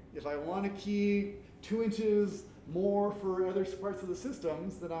made. If I want to keep 2 inches more for other parts of the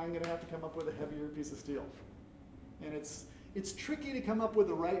systems, then I'm going to have to come up with a heavier piece of steel. And it's tricky to come up with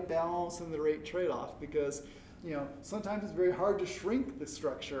the right balance and the right trade-off because, you know, sometimes it's very hard to shrink the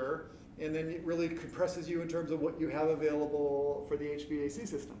structure, and then it really compresses you in terms of what you have available for the HVAC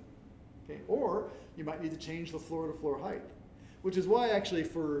system. Okay, or you might need to change the floor-to-floor height. Which is why, actually,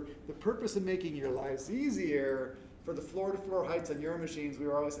 for the purpose of making your lives easier, for the floor-to-floor heights on your machines, we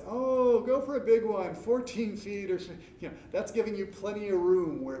were always saying, oh, go for a big one, 14 feet, or you know, that's giving you plenty of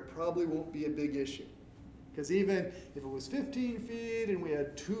room where it probably won't be a big issue. Because even if it was 15 feet and we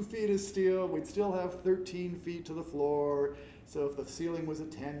had 2 feet of steel, we'd still have 13 feet to the floor. So if the ceiling was at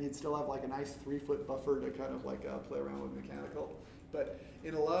 10, you'd still have like a nice 3-foot buffer to kind of like play around with mechanical. But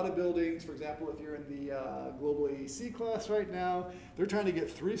in a lot of buildings, for example, if you're in the Global AEC class right now, they're trying to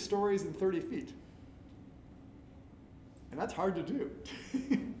get 3 stories and 30 feet. And that's hard to do.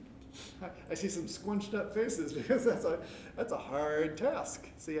 I see some squinched up faces because that's a hard task.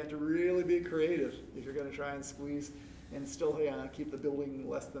 So you have to really be creative if you're going to try and squeeze and still keep the building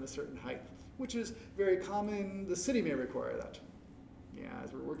less than a certain height, which is very common. The city may require that. Yeah,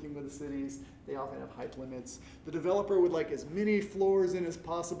 as we're working with the cities, they often have height limits. The developer would like as many floors in as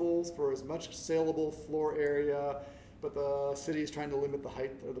possible for as much saleable floor area, but the city is trying to limit the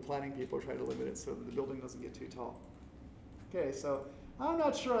height, or the planning people are trying to limit it so that the building doesn't get too tall. Okay, so I'm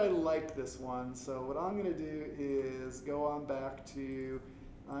not sure I like this one, so what I'm going to do is go on back to,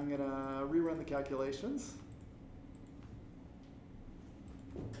 I'm going to rerun the calculations.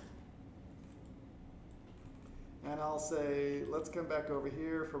 And I'll say, let's come back over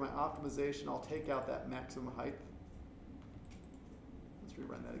here. For my optimization, I'll take out that maximum height. Let's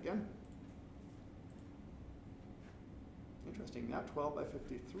rerun that again. Interesting, now 12 by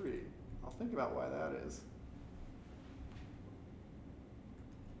 53. I'll think about why that is.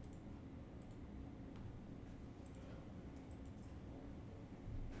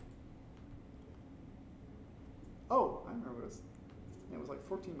 Oh, I remember it was like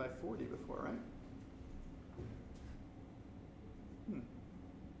 14 by 40 before, right?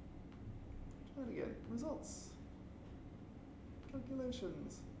 Try it again. Results.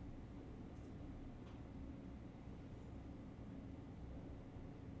 Calculations.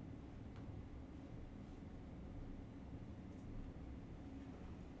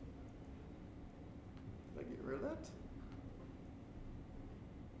 Did I get rid of that?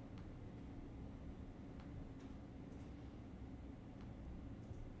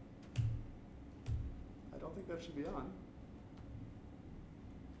 I don't think that should be on.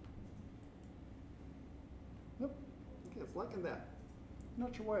 Nope. Okay, it's liking that. I'm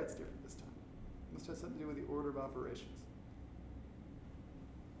not sure why it's different this time. Must have something to do with the order of operations.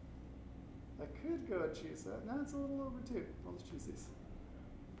 I could go and choose that. No, it's a little over too. I'll just choose these.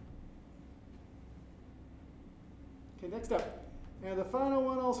 Okay, next up. And the final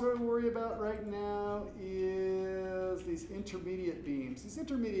one I'll sort of worry about right now is these intermediate beams. These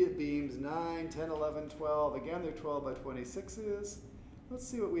intermediate beams, 9, 10, 11, 12. Again, they're 12 by 26s. Let's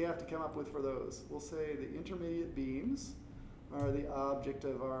see what we have to come up with for those. We'll say the intermediate beams are the object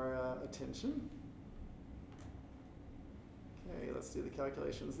of our attention. Okay, let's do the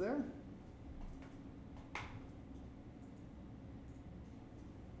calculations there.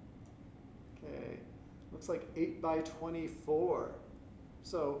 Okay, looks like 8 by 24.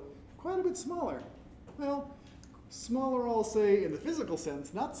 So quite a bit smaller. Well, smaller I'll say in the physical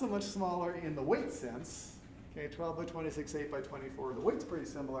sense, not so much smaller in the weight sense. Okay, 12 by 26, 8 by 24. The weight's pretty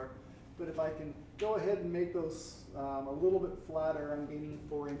similar, but if I can go ahead and make those a little bit flatter, I'm gaining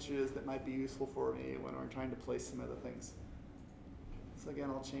 4 inches that might be useful for me when we're trying to place some other things. So again,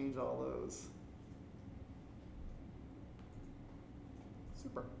 I'll change all those.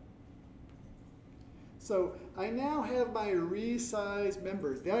 Super. So I now have my resized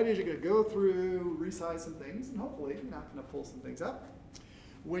members. The idea is you're going to go through, resize some things, and hopefully you're not going to pull some things up.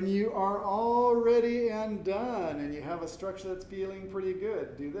 When you are all ready and done, and you have a structure that's feeling pretty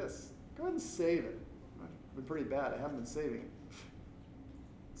good, do this. Go ahead and save it. It's been pretty bad. I haven't been saving it.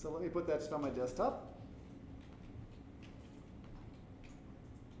 So let me put that just on my desktop.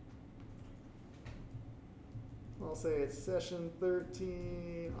 I'll say it's session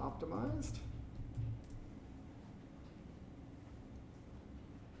 13 optimized.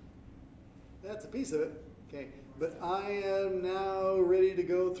 That's a piece of it. Okay, but I am now ready to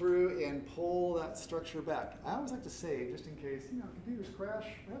go through and pull that structure back. I always like to save just in case, computers crash.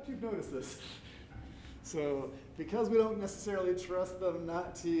 Perhaps you've noticed this. So because we don't necessarily trust them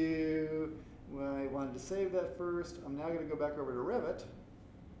not to, well, I wanted to save that first. I'm now going to go back over to Revit,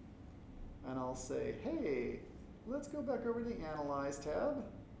 and I'll say, hey, let's go back over to the Analyze tab,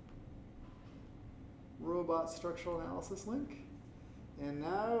 Robot Structural Analysis link. And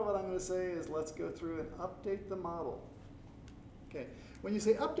now what I'm going to say is let's go through and update the model. Okay, when you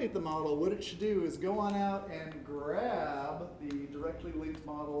say update the model, what it should do is go on out and grab the directly linked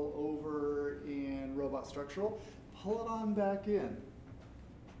model over in Robot Structural, pull it on back in.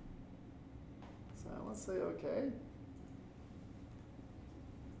 So let's say OK.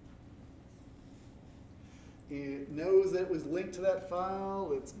 It knows that it was linked to that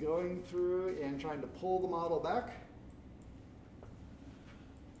file. It's going through and trying to pull the model back.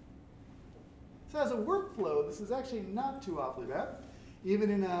 So as a workflow, this is actually not too awfully bad. Even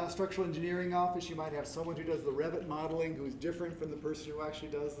in a structural engineering office, you might have someone who does the Revit modeling who's different from the person who actually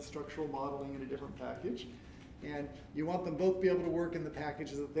does the structural modeling in a different package. And you want them both to be able to work in the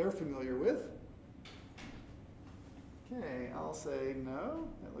packages that they're familiar with. Okay, I'll say no.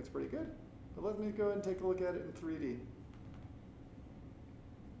 That looks pretty good. But let me go ahead and take a look at it in 3D.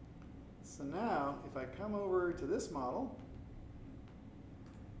 So now, if I come over to this model,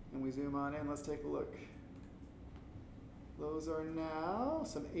 and we zoom on in, let's take a look. Those are now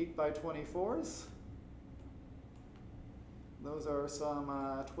some 8x24s. Those are some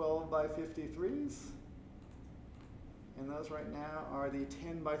 12x53s. And those right now are the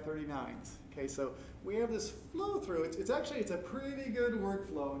 10x39s. Okay, so we have this flow through. It's a pretty good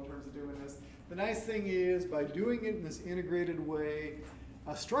workflow in terms of doing this. The nice thing is, by doing it in this integrated way,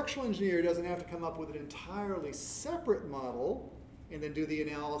 a structural engineer doesn't have to come up with an entirely separate model and then do the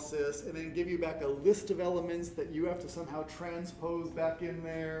analysis, and then give you back a list of elements that you have to somehow transpose back in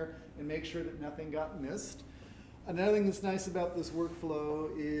there and make sure that nothing got missed. Another thing that's nice about this workflow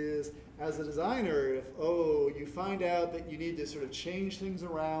is, as a designer, if, you find out that you need to sort of change things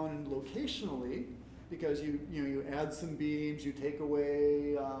around locationally, because you add some beams, you take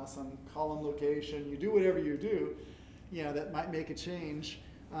away some column location, you do whatever you do, that might make a change.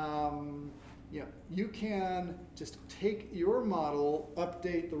 You can just take your model,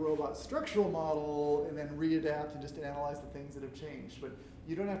 update the robot structural model, and then readapt and just analyze the things that have changed. But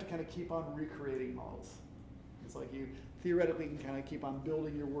you don't have to kind of keep on recreating models. It's like you theoretically can kind of keep on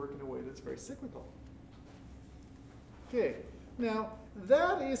building your work in a way that's very cyclical. Okay, now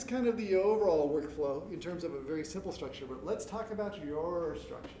that is kind of the overall workflow in terms of a very simple structure. But let's talk about your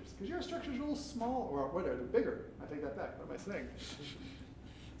structures, because your structures are a little small, or whatever, they're bigger. I take that back. What am I saying?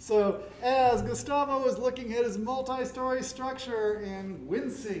 So as Gustavo is looking at his multi-story structure and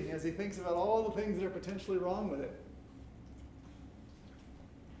wincing as he thinks about all the things that are potentially wrong with it,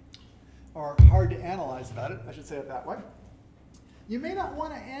 or hard to analyze about it, I should say it that way, you may not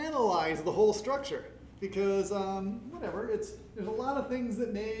want to analyze the whole structure because, there's a lot of things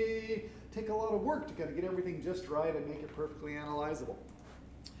that may take a lot of work to kind of get everything just right and make it perfectly analyzable.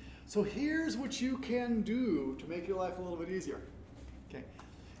 So here's what you can do to make your life a little bit easier. Okay.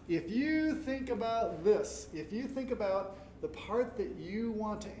 If you think about this, if you think about the part that you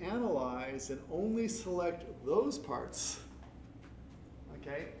want to analyze and only select those parts,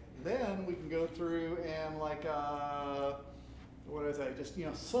 okay, then we can go through and just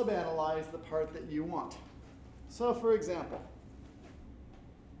sub-analyze the part that you want. So for example,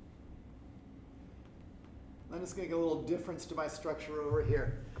 I'm just going to get a little difference to my structure over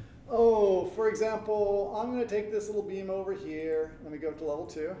here. For example, I'm going to take this little beam over here. Let me go to level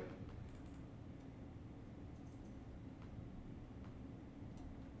 2.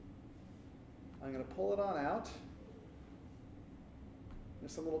 I'm going to pull it on out.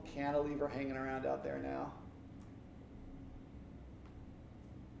 There's some little cantilever hanging around out there now.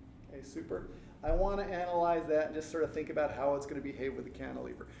 Okay, super. I want to analyze that and just sort of think about how it's going to behave with the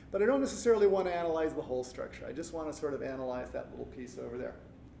cantilever. But I don't necessarily want to analyze the whole structure. I just want to sort of analyze that little piece over there.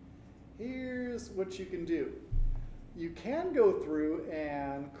 Here's what you can do. you can go through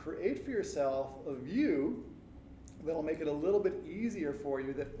and create for yourself a view that'll make it a little bit easier for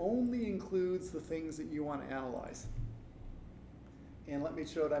you that only includes the things that you want to analyze. And let me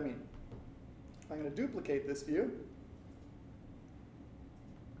show what I mean. I'm going to duplicate this view.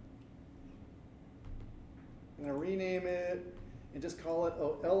 I'm going to rename it and just call it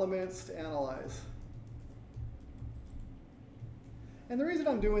elements to analyze. And the reason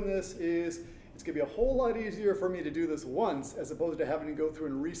I'm doing this is it's going to be a whole lot easier for me to do this once as opposed to having to go through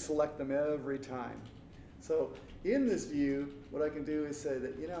and reselect them every time. So in this view, what I can do is say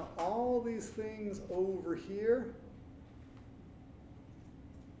that, you know, all these things over here,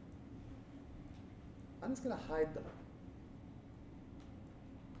 I'm just going to hide them.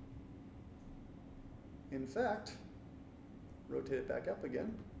 In fact, rotate it back up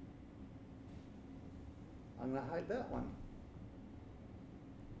again. I'm going to hide that one.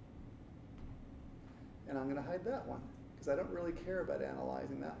 And I'm going to hide that one, because I don't really care about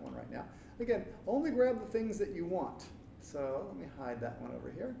analyzing that one right now. Again, only grab the things that you want. So let me hide that one over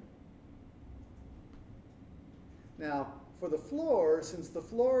here. Now, for the floor, since the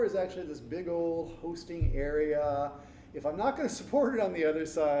floor is actually this big old hosting area, if I'm not going to support it on the other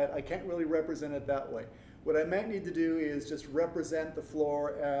side, I can't really represent it that way. What I might need to do is just represent the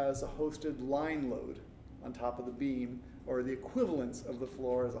floor as a hosted line load on top of the beam, or the equivalence of the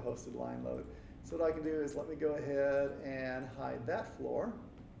floor as a hosted line load. So what I can do is let me go ahead and hide that floor,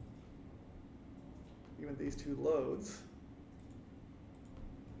 even these two loads.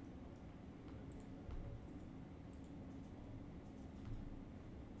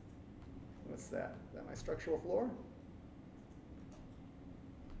 What's that? Is that my structural floor?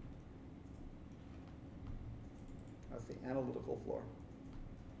 That's the analytical floor.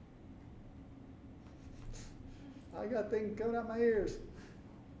 I got things coming out my ears.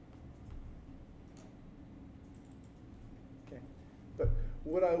 Okay, but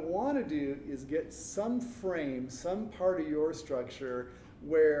what I want to do is get some frame, some part of your structure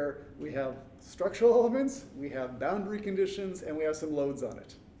where we have structural elements, we have boundary conditions, and we have some loads on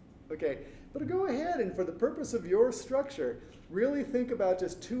it. Okay, but go ahead and for the purpose of your structure, really think about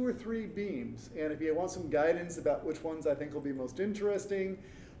just 2 or 3 beams. And if you want some guidance about which ones I think will be most interesting,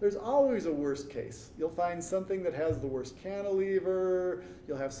 there's always a worst case. You'll find something that has the worst cantilever.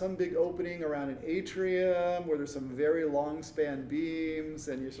 You'll have some big opening around an atrium where there's some very long span beams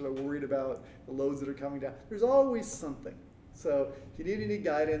and you're sort of worried about the loads that are coming down. There's always something. So if you need any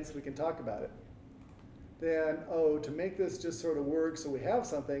guidance, we can talk about it. Then, oh, to make this just sort of work so we have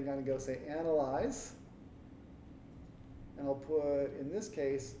something, I'm going to go say analyze. And I'll put, in this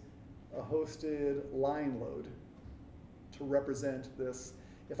case, a hosted line load to represent this.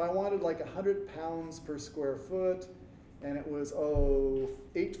 If I wanted like 100 pounds per square foot, and it was,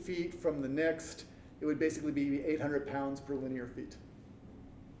 8 feet from the next, it would basically be 800 pounds per linear feet.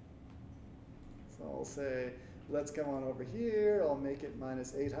 So I'll say, let's come on over here. I'll make it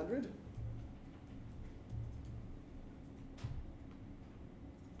minus 800.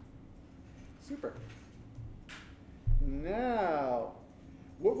 Super. Now,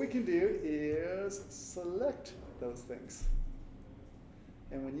 what we can do is select those things.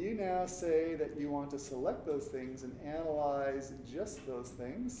 And when you now say that you want to select those things and analyze just those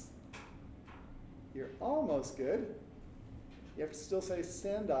things, you're almost good. You have to still say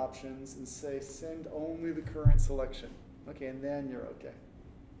send options and say send only the current selection. Okay, and then you're okay.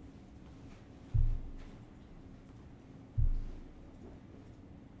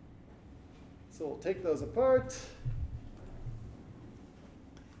 So we'll take those apart.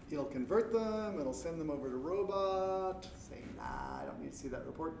 It'll convert them. It'll send them over to robot. Say, nah, I don't need to see that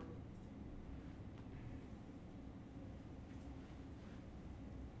report.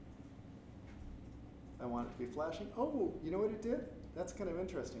 I want it to be flashing. Oh, you know what it did? That's kind of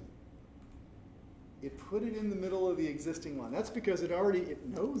interesting. It put it in the middle of the existing one. That's because it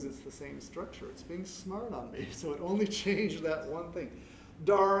knows it's the same structure. It's being smart on me. So it only changed that one thing.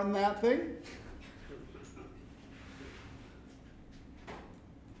 Darn that thing.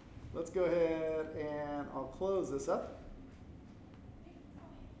 Let's go ahead and I'll close this up.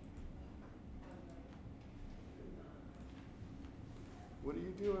 What are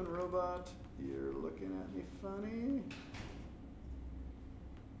you doing, robot? You're looking at me funny.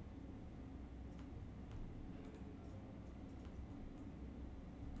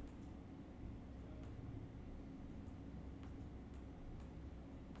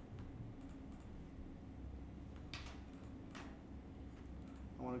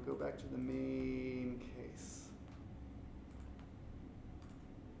 I want to go back to the main case.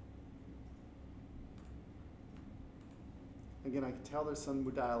 Again, I can tell there's some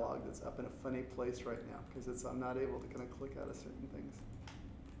dialogue that's up in a funny place right now because I'm not able to kind of click out of certain things.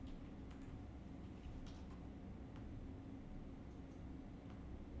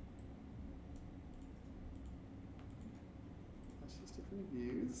 That's just different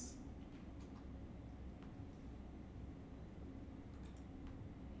views.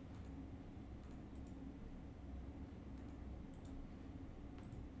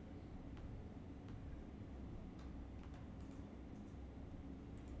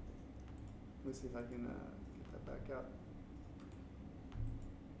 Let me see if I can get that back out.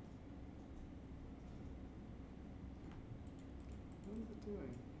 What is it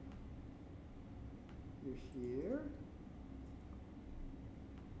doing? You're here.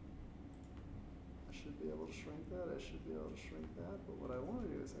 I should be able to shrink that. I should be able to shrink that. But what I want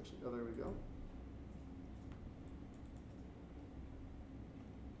to do is actually, oh, there we go.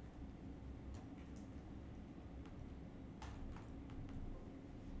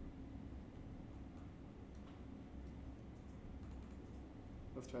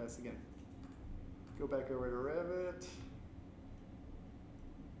 Let's try this again. Go back over to Revit.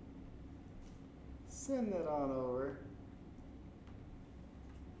 Send that on over.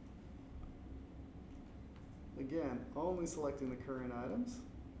 Again, only selecting the current items.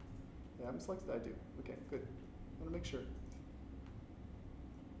 Yeah, I'm selected, I do. Okay, good. I want to make sure.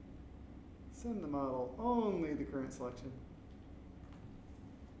 Send the model, only the current selection.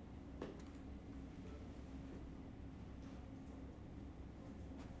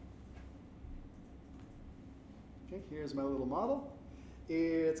 Okay, here's my little model.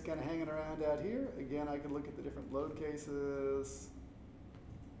 It's kind of hanging around out here. Again, I can look at the different load cases.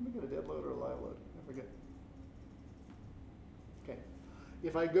 Let me get a dead load or a live load. I forget. Okay.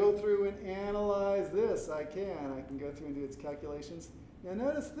 If I go through and analyze this, I can go through and do its calculations. Now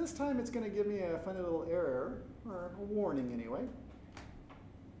notice this time it's going to give me a funny little error, or a warning anyway.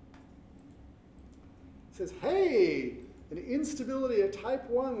 It says, hey, an instability of type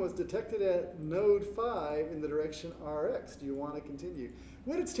 1 was detected at node 5 in the direction Rx. Do you want to continue?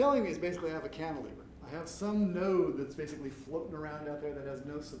 What it's telling me is basically I have a cantilever. I have some node that's basically floating around out there that has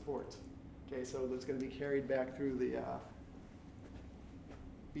no support. Okay, so that's going to be carried back through the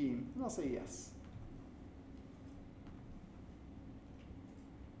beam. And I'll say yes.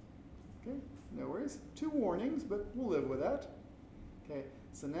 Okay, no worries. 2 warnings, but we'll live with that. Okay,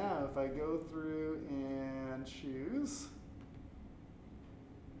 so now if I go through and choose,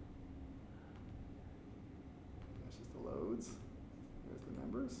 that's just the loads. There's the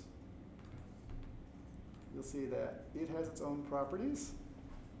numbers. You'll see that it has its own properties.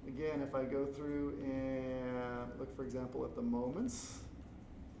 Again, if I go through and look, for example, at the moments,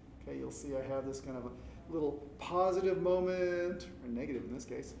 okay, you'll see I have this kind of a little positive moment, or negative in this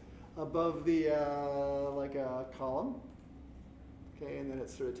case, above the, like a column. Okay, and then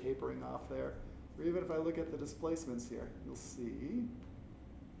it's sort of tapering off there. Or even if I look at the displacements here, you'll see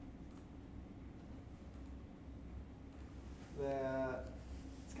that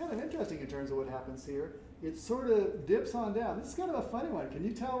it's kind of interesting in terms of what happens here. It sort of dips on down. This is kind of a funny one. Can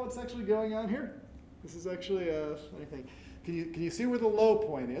you tell what's actually going on here? This is actually a funny thing. Can you see where the low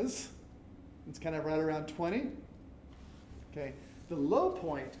point is? It's kind of right around 20. Okay, the low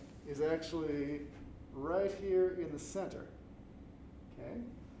point is actually right here in the center. Okay,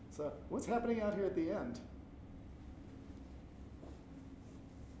 so what's happening out here at the end?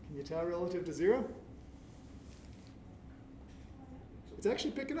 Can you tell relative to 0? It's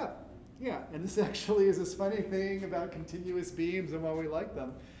actually picking up. Yeah, and this actually is this funny thing about continuous beams and why we like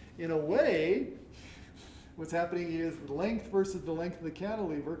them. In a way, what's happening is the length versus the length of the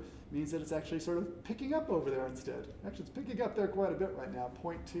cantilever means that it's actually sort of picking up over there instead. Actually, it's picking up there quite a bit right now,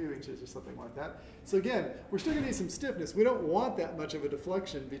 0.2 inches or something like that. So again, we're still going to need some stiffness. We don't want that much of a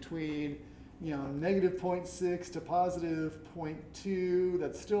deflection between, you know, negative 0.6 to positive 0.2.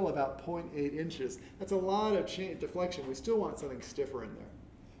 That's still about 0.8 inches. That's a lot of deflection. We still want something stiffer in there.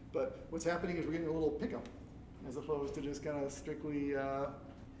 But what's happening is we're getting a little pickup, as opposed to just kind of strictly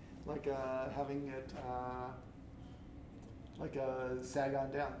like having it like a sag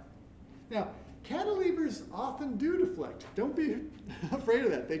on down. Now, cantilevers often do deflect. Don't be afraid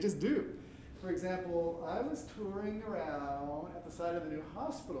of that. They just do. For example, I was touring around at the site of the new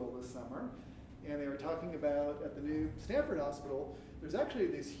hospital this summer, and they were talking about at the new Stanford Hospital, there's actually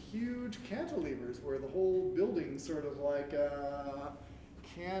these huge cantilevers where the whole building sort of like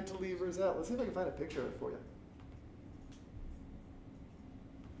cantilevers out. Let's see if I can find a picture of it for you.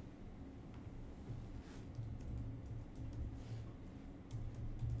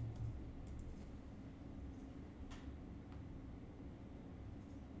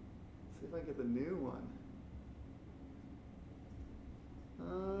 See if I can get the new one.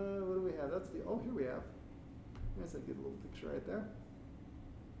 What do we have? That's the, oh, here we have. There's a good little picture right there.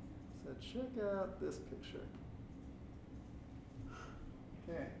 So check out this picture.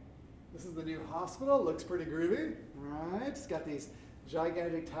 Okay, this is the new hospital. Looks pretty groovy, right? It's got these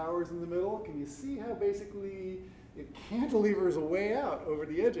gigantic towers in the middle. Can you see how basically it cantilevers way out over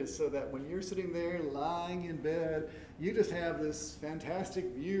the edges so that when you're sitting there lying in bed, you just have this fantastic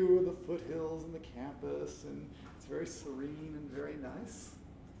view of the foothills and the campus, and it's very serene and very nice.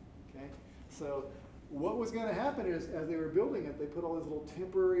 Okay, so what was going to happen is, as they were building it, they put all these little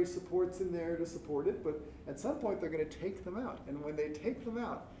temporary supports in there to support it, but at some point they're going to take them out. And when they take them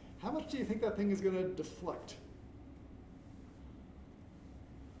out, how much do you think that thing is going to deflect?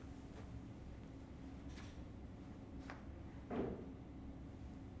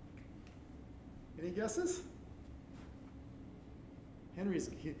 Any guesses?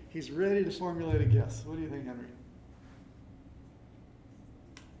 He's ready to formulate a guess. What do you think, Henry?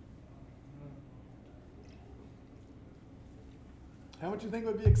 How much do you think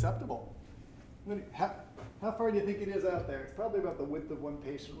would be acceptable? How far do you think it is out there? It's probably about the width of one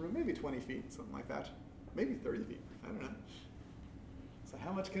patient room, maybe 20 feet, something like that. Maybe 30 feet, I don't know. So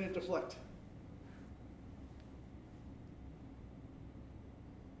how much can it deflect?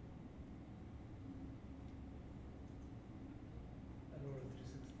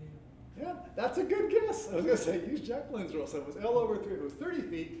 Yeah, that's a good guess. I was going to say, use Jacqueline's rule. So if it was L over 3, if it was 30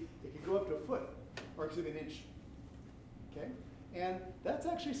 feet, it could go up to a foot, or excuse me, an inch. Okay? And that's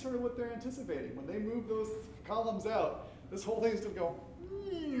actually sort of what they're anticipating. When they move those columns out, this whole thing's going to go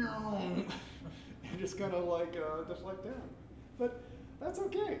and just kind of like deflect down. But that's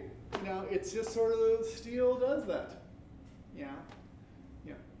okay. You know, it's just sort of steel does that. Yeah.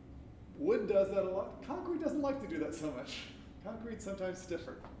 Yeah. Wood does that a lot. Concrete doesn't like to do that so much. Concrete's sometimes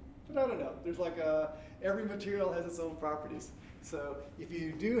stiffer. But I don't know. There's like every material has its own properties. So if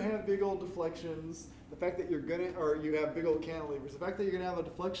you do have big old deflections, the fact that you're gonna, or you have big old cantilevers, the fact that you're gonna have a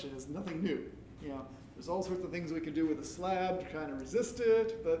deflection is nothing new. You know, there's all sorts of things we can do with a slab to kind of resist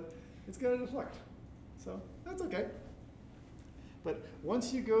it, but it's gonna deflect. So that's okay. But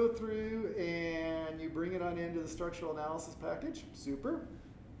once you go through and you bring it on into the structural analysis package, super.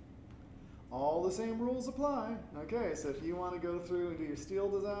 All the same rules apply. Okay, so if you want to go through and do your steel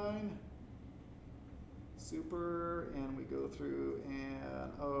design, super, and we go through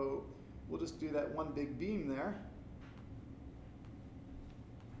and, oh, we'll just do that one big beam there.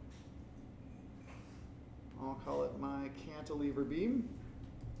 I'll call it my cantilever beam.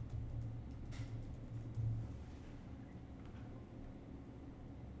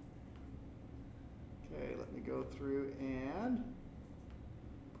 Okay, let me go through and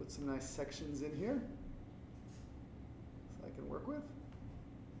put some nice sections in here so I can work with.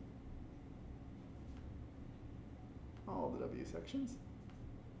 All the W sections.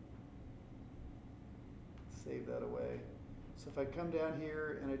 Save that away. So if I come down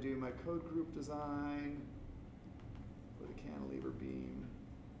here and I do my code group design with a cantilever beam,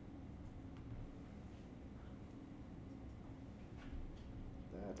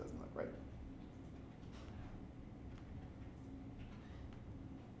 that doesn't look right.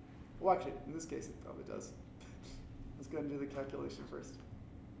 Well, actually, in this case, it probably does. Let's go ahead and do the calculation first.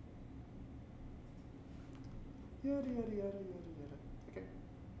 Yada, yada, yada, yada, yada. Okay.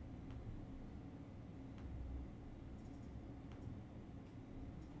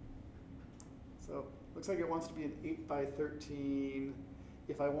 So, looks like it wants to be an 8 by 13.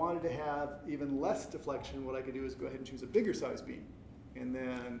 If I wanted to have even less deflection, what I could do is go ahead and choose a bigger size beam. And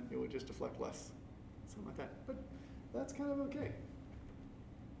then it would just deflect less. Something like that. But that's kind of okay.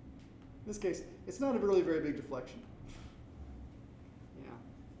 In this case, it's not a really very big deflection. Yeah.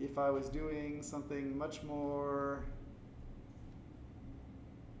 If I was doing something much more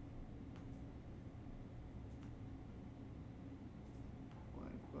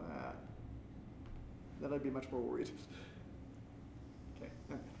like that, then I'd be much more worried. Okay,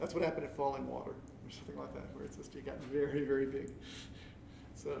 that's what happened at falling water, or something like that, where it's just you got very, very big.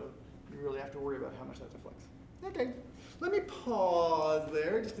 So you really have to worry about how much that deflects. Okay, let me pause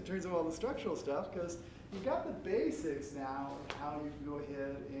there just in terms of all the structural stuff, because you've got the basics now of how you can go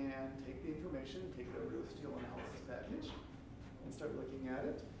ahead and take the information, take it over to the steel analysis package, and start looking at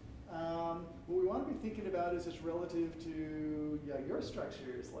it. What we want to be thinking about is just relative to your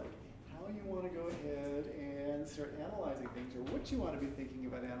structures, like how you want to go ahead and start analyzing things, or what you want to be thinking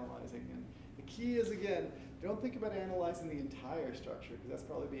about analyzing. And the key is, again, don't think about analyzing the entire structure, because that's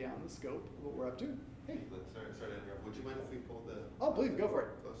probably beyond the scope of what we're up to. Hey. Sorry to interrupt. Would you mind if we pull the... Oh, please, go for it.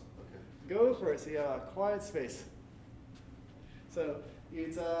 Close? Okay. Go for it. So, quiet space. So,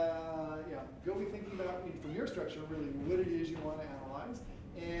 it's go be thinking about from your structure really what it is you want to analyze.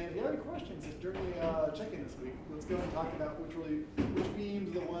 And if you have any questions, just during the check-in this week, let's go and talk about which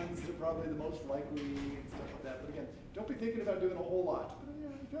beams are the ones that are probably the most likely and stuff like that. But again, don't be thinking about doing a whole lot. But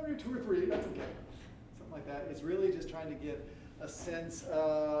if you have only 2 or 3, that's okay. Something like that. It's really just trying to get a sense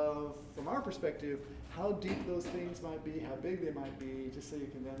of, from our perspective, how deep those things might be, how big they might be, just so you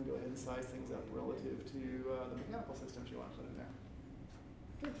can then go ahead and size things up relative to the mechanical systems you want to put in there.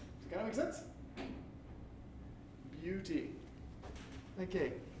 Okay, does it kind of make sense? Beauty.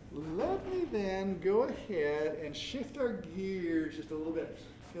 Okay, let me then go ahead and shift our gears just a little bit,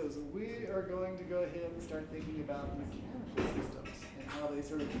 because we are going to go ahead and start thinking about mechanical systems and how they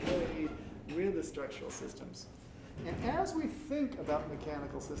sort of play with the structural systems. And as we think about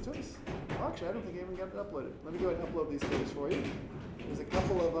mechanical systems, actually I don't think I even got it uploaded. Let me go ahead and upload these things for you. There's a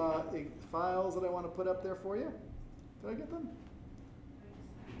couple of files that I want to put up there for you. Did I get them?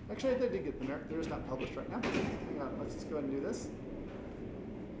 Actually, I did get them. They're just not published right now. Hang on, let's just go ahead and do this.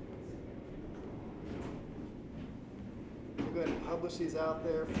 I'll go ahead and publish these out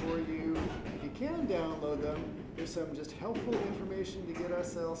there for you. If you can download them, there's some just helpful information to get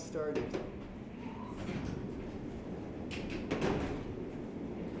ourselves started.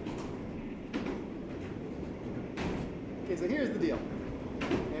 Okay, so here's the deal.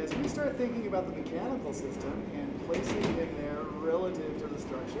 As we start thinking about the mechanical system and placing it in there relative to the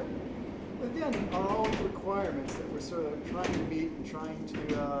structure, again, are always requirements that we're sort of trying to meet and trying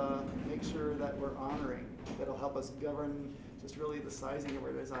to make sure that we're honoring. That'll help us govern just really the sizing of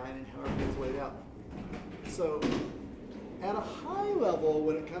our design and how everything's laid out. So at a high level,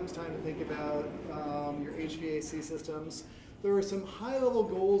 when it comes time to think about your HVAC systems, there are some high-level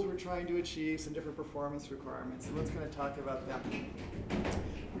goals we're trying to achieve, some different performance requirements, and let's kind of talk about them.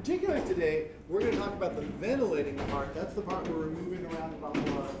 Particularly today, we're going to talk about the ventilating part. That's the part where we're moving around a lot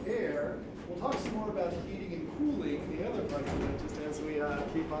of air. We'll talk some more about heating and cooling, the other parts of it, just as we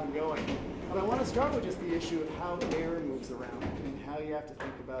keep on going. But I want to start with just the issue of how air moves around and how you have to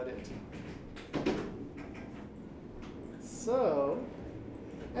think about it. So,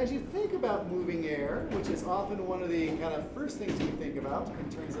 as you think about moving air, which is often one of the kind of first things we think about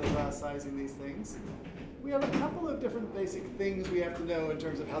in terms of sizing these things, we have a couple of different basic things we have to know in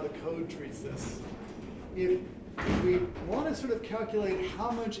terms of how the code treats this. If we want to sort of calculate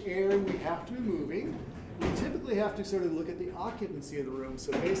how much air we have to be moving, we typically have to sort of look at the occupancy of the room.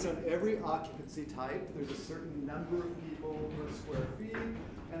 So based on every occupancy type, there's a certain number of people per square feet,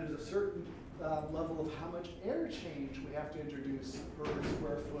 and there's a certain level of how much air change we have to introduce per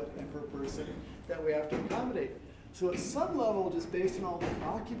square foot and per person that we have to accommodate. So at some level, just based on all the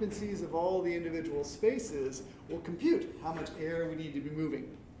occupancies of all the individual spaces, we'll compute how much air we need to be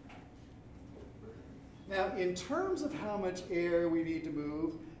moving. Now, in terms of how much air we need to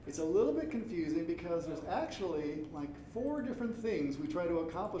move, it's a little bit confusing because there's actually like 4 different things we try to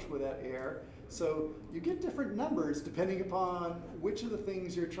accomplish with that air. So you get different numbers depending upon which of the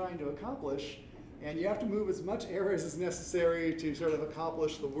things you're trying to accomplish, and you have to move as much air as is necessary to sort of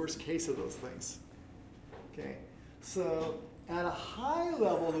accomplish the worst case of those things. Okay, so at a high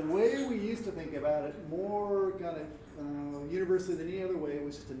level, the way we used to think about it, more kind of universally than any other way,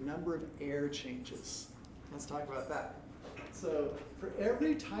 was just a number of air changes. Let's talk about that. So for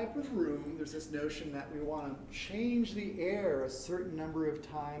every type of room, there's this notion that we want to change the air a certain number of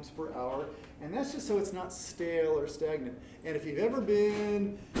times per hour, and that's just so it's not stale or stagnant. And if you've ever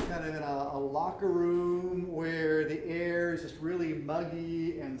been kind of in a locker room where the air is just really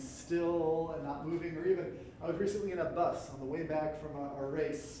muggy and still and not moving, or even, I was recently in a bus on the way back from a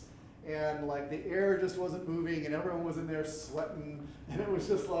race, and like the air just wasn't moving and everyone was in there sweating, and it was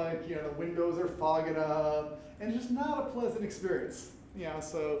just like, you know, the windows are fogging up, and it's just not a pleasant experience. You know,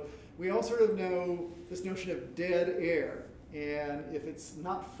 so we all sort of know this notion of dead air. And if it's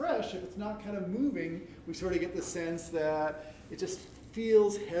not fresh, if it's not kind of moving, we sort of get the sense that it just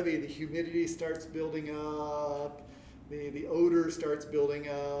feels heavy. The humidity starts building up, the odor starts building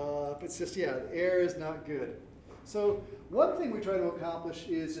up. It's just, yeah, the air is not good. So one thing we try to accomplish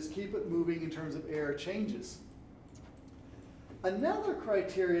is just keep it moving in terms of air changes. Another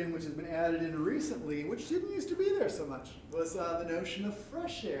criterion which has been added in recently, which didn't used to be there so much, was the notion of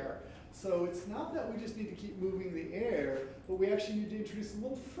fresh air. So it's not that we just need to keep moving the air, but we actually need to introduce a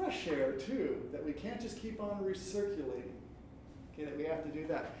little fresh air too, that we can't just keep on recirculating. Okay, that we have to do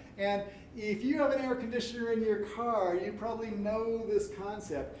that. And if you have an air conditioner in your car, you probably know this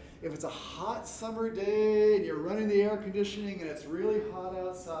concept. If it's a hot summer day and you're running the air conditioning and it's really hot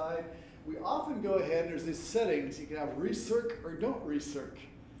outside, we often go ahead and there's these settings. You can have recirc or don't recirc.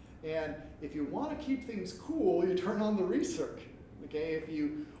 And if you want to keep things cool, you turn on the recirc. Okay, if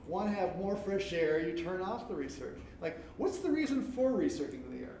you want to have more fresh air, you turn off the recirc. Like, what's the reason for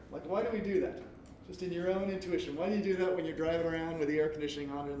recircing the air? Like, why do we do that? Just in your own intuition, why do you do that when you're driving around with the air conditioning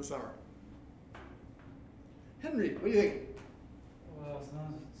on in the summer? Henry, what do you think? Well, it's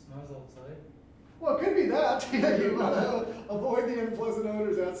noise outside. Well, it could be that. Yeah, you want to avoid the unpleasant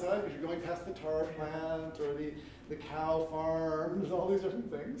odors outside because you're going past the tar plant or the cow farms, all these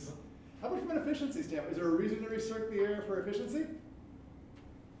different things. How about from an efficiency standpoint? Is there a reason to recirc the air for efficiency?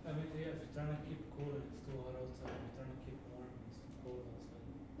 I mean, yeah, if you're trying to keep cool, it's too hot outside. If you're trying to keep warm, it's too cold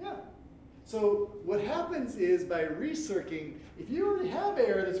outside. Yeah. So what happens is by recircing, if you already have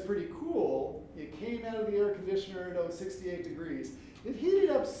air that's pretty cool, it came out of the air conditioner at 68 degrees. It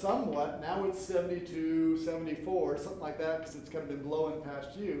heated up somewhat. Now it's 72, 74, something like that, because it's kind of been blowing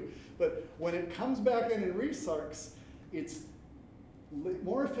past you. But when it comes back in and recircs, it's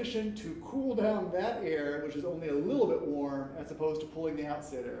more efficient to cool down that air, which is only a little bit warm, as opposed to pulling the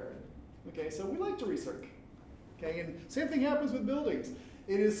outside air in. Okay, so we like to recirc. Okay, and same thing happens with buildings.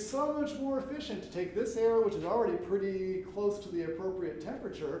 It is so much more efficient to take this air, which is already pretty close to the appropriate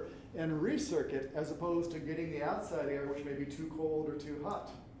temperature, and recirc it, as opposed to getting the outside air, which may be too cold or too hot,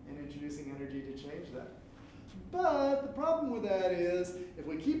 and introducing energy to change that. But the problem with that is, if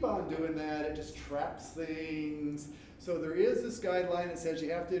we keep on doing that, it just traps things. So there is this guideline that says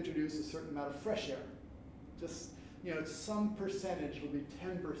you have to introduce a certain amount of fresh air. Just, you know, some percentage will be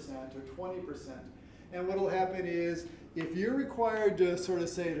 10% or 20%. And what will happen is, if you're required to sort of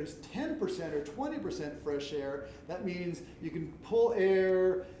say there's 10% or 20% fresh air, that means you can pull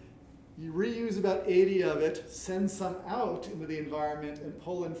air, you reuse about 80 of it, send some out into the environment, and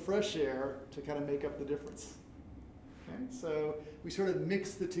pull in fresh air to kind of make up the difference. Okay? So we sort of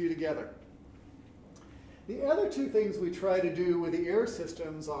mix the two together. The other two things we try to do with the air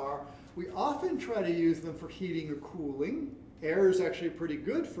systems are, we often try to use them for heating or cooling. Air is actually pretty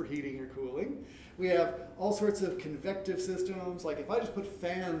good for heating or cooling. We have all sorts of convective systems, like if I just put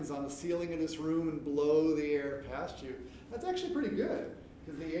fans on the ceiling of this room and blow the air past you, that's actually pretty good,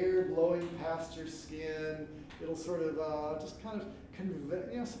 because the air blowing past your skin, it'll sort of just kind of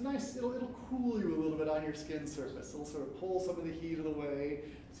you know, some nice, it'll cool you a little bit on your skin surface. It'll sort of pull some of the heat of the way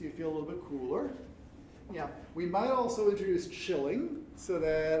so you feel a little bit cooler. Yeah, we might also introduce chilling, so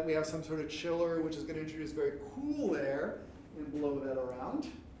that we have some sort of chiller which is going to introduce very cool air and blow that around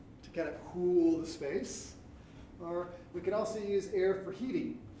to kind of cool the space. Or we could also use air for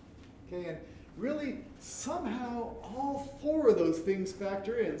heating. Okay, and really somehow all four of those things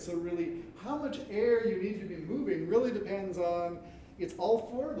factor in. So really how much air you need to be moving really depends on, it's all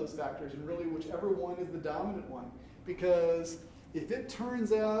four of those factors, and really whichever one is the dominant one. Because if it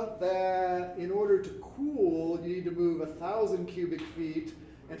turns out that in order to cool, you need to move 1,000 cubic feet,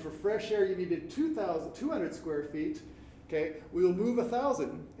 and for fresh air you needed 200 square feet, okay, we'll move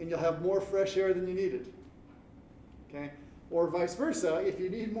 1,000, and you'll have more fresh air than you needed. Okay, or vice versa, if you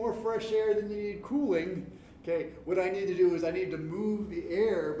need more fresh air than you need cooling, okay, what I need to do is I need to move the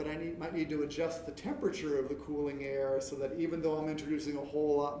air, but I might need to adjust the temperature of the cooling air so that even though I'm introducing a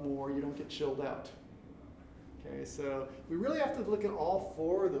whole lot more, you don't get chilled out. Okay, so we really have to look at all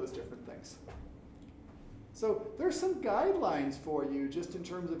four of those different things. So there's some guidelines for you just in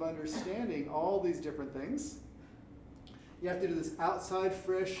terms of understanding all these different things. You have to do this outside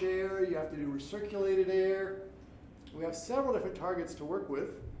fresh air, you have to do recirculated air. We have several different targets to work with.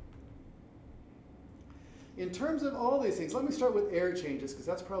 In terms of all these things, let me start with air changes, because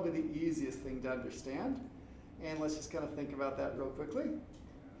that's probably the easiest thing to understand. And let's just kind of think about that real quickly.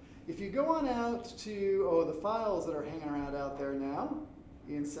 If you go on out to the files that are hanging around out there now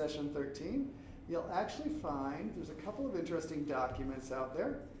in session 13, you'll actually find there's a couple of interesting documents out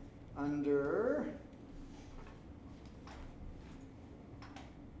there under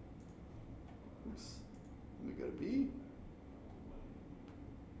let me go to B,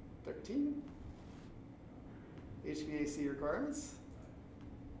 13, HVAC requirements.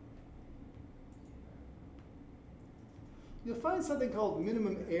 You'll find something called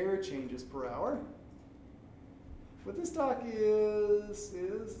minimum air changes per hour. What this doc is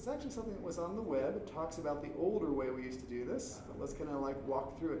it's actually something that was on the web. It talks about the older way we used to do this, but let's kind of like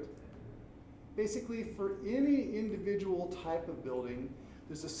walk through it. Basically, for any individual type of building,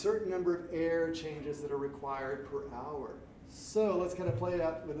 there's a certain number of air changes that are required per hour. So let's kind of play it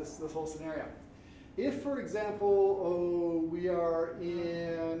out with this whole scenario. If, for example, we are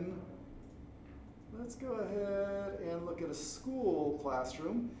in, let's go ahead and look at a school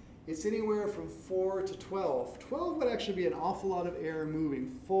classroom. It's anywhere from 4 to 12. 12 would actually be an awful lot of air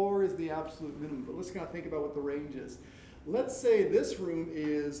moving. 4 is the absolute minimum, but let's kind of think about what the range is. Let's say this room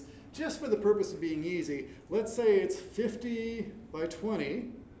is, just for the purpose of being easy, let's say it's 50 by 20,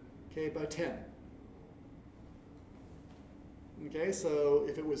 okay, by 10. Okay, so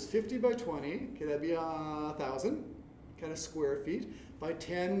if it was 50 by 20, okay, that'd be 1,000 kind of square feet. By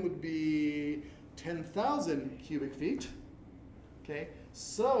 10 would be 10,000 cubic feet. Okay,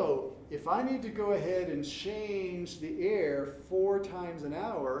 so if I need to go ahead and change the air 4 times an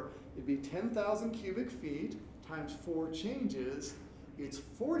hour, it'd be 10,000 cubic feet times 4 changes. It's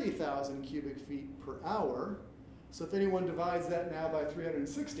 40,000 cubic feet per hour. So if anyone divides that now by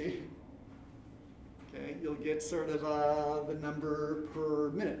 360, okay, you'll get sort of the number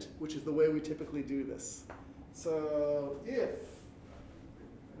per minute, which is the way we typically do this. So if,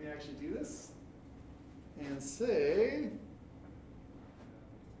 let me actually do this, and say,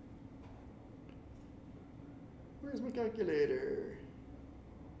 where's my calculator?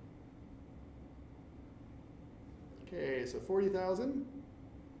 Okay, so 40,000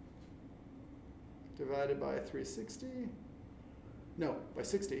 divided by 360, no, by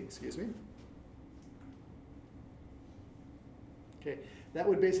 60, excuse me. Okay, that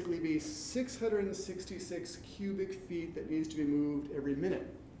would basically be 666 cubic feet that needs to be moved every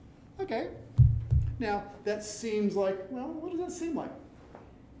minute. Okay, now that seems like, well, what does that seem like?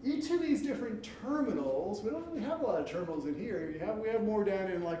 Each of these different terminals, we don't really have a lot of terminals in here. We have more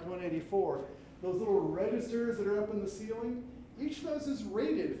down in like 184. Those little registers that are up in the ceiling, each of those is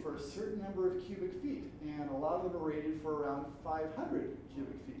rated for a certain number of cubic feet, and a lot of them are rated for around 500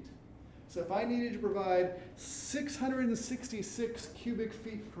 cubic feet. So if I needed to provide 666 cubic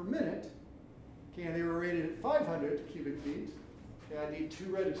feet per minute, okay, and they were rated at 500 cubic feet, okay, I need 2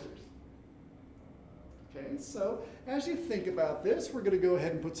 registers. Okay, so as you think about this, we're going to go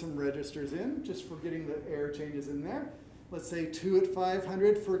ahead and put some registers in, just for getting the air changes in there. Let's say 2 at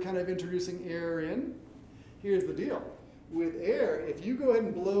 500 for kind of introducing air in. Here's the deal. With air, if you go ahead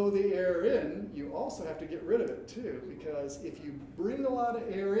and blow the air in, you also have to get rid of it too, because if you bring a lot of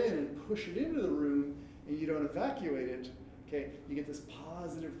air in and push it into the room and you don't evacuate it, okay, you get this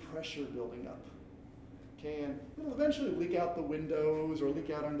positive pressure building up. Okay, and it'll eventually leak out the windows or leak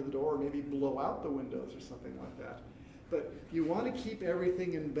out under the door, or maybe blow out the windows or something like that. But you want to keep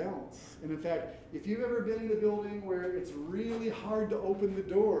everything in balance. And in fact, if you've ever been in a building where it's really hard to open the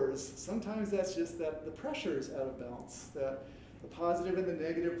doors, sometimes that's just that the pressure is out of balance, that the positive and the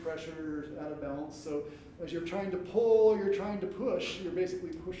negative pressure is out of balance. So as you're trying to pull, you're trying to push, you're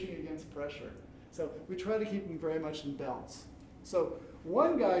basically pushing against pressure. So we try to keep them very much in balance. So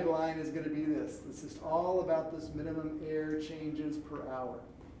one guideline is going to be this. This is all about this minimum air changes per hour.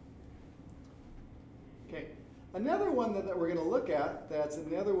 Okay. Another one that we're going to look at, that's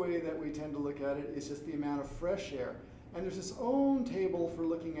another way that we tend to look at it, is just the amount of fresh air. And there's its own table for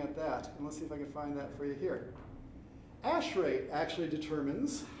looking at that. And let's see if I can find that for you here. Ash rate actually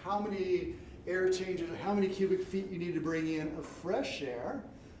determines how many air changes, or how many cubic feet you need to bring in of fresh air.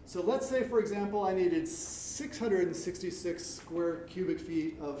 So let's say, for example, I needed 666 square cubic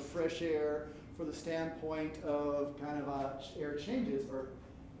feet of fresh air for the standpoint of kind of air changes, or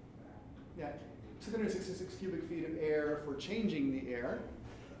yeah, 666 cubic feet of air for changing the air.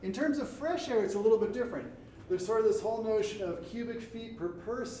 In terms of fresh air, it's a little bit different. There's sort of this whole notion of cubic feet per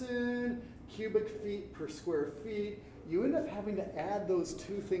person, cubic feet per square feet. You end up having to add those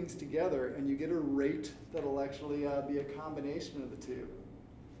two things together, and you get a rate that'll actually be a combination of the two.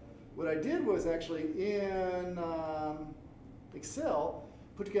 What I did was actually in Excel,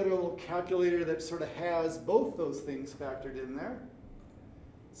 put together a little calculator that sort of has both those things factored in there.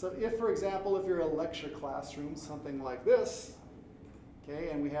 So if, for example, if you're a lecture classroom, something like this, okay,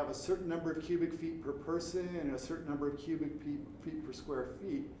 and we have a certain number of cubic feet per person and a certain number of cubic feet per square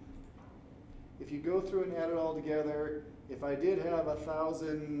feet, if you go through and add it all together, if I did have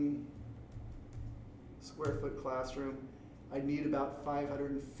 1,000 square foot classroom, I'd need about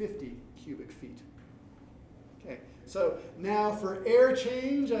 550 cubic feet. Okay, so now for air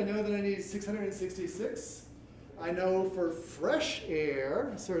change, I know that I need 666. I know for fresh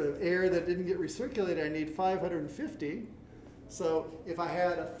air, sort of air that didn't get recirculated, I need 550. So if I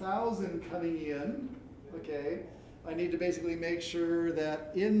had 1,000 coming in, okay, I need to basically make sure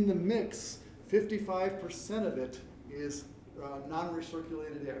that in the mix, 55% of it is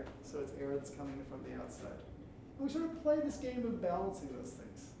non-recirculated air. So it's air that's coming in from the outside. And we sort of play this game of balancing those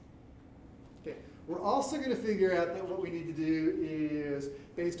things. Okay, we're also going to figure out that what we need to do is,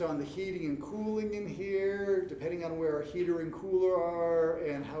 based on the heating and cooling in here, depending on where our heater and cooler are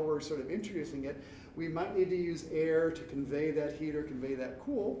and how we're sort of introducing it, we might need to use air to convey that heat or convey that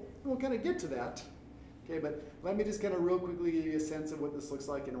cool. And we'll kind of get to that. Okay, but let me just kind of real quickly give you a sense of what this looks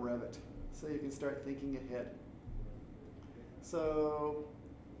like in Revit, so you can start thinking ahead. So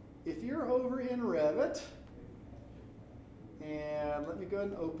if you're over in Revit, And let me go ahead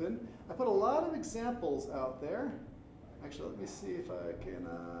and open. I put a lot of examples out there. Actually, let me see if I can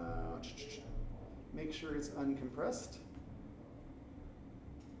make sure it's uncompressed.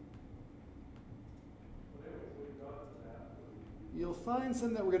 You'll find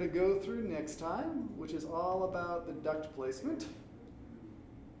some that we're going to go through next time, which is all about the duct placement.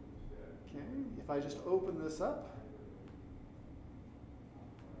 Okay, if I just open this up.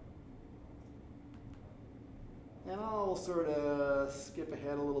 And I'll sort of skip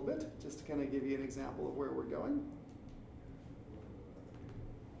ahead a little bit, just to kind of give you an example of where we're going.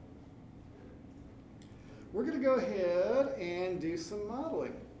 We're going to go ahead and do some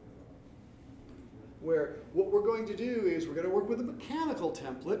modeling, where what we're going to do is we're going to work with a mechanical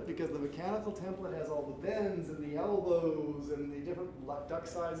template, because the mechanical template has all the bends and the elbows and the different duct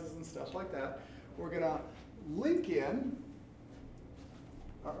sizes and stuff like that. We're going to link in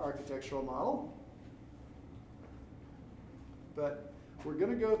our architectural model, but we're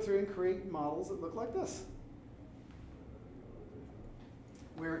going to go through and create models that look like this.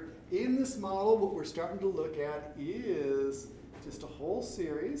 Where in this model, what we're starting to look at is just a whole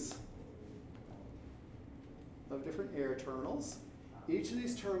series of different air terminals. Each of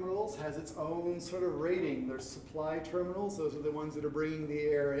these terminals has its own sort of rating. There's supply terminals. Those are the ones that are bringing the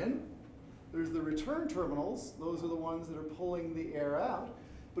air in. There's the return terminals. Those are the ones that are pulling the air out.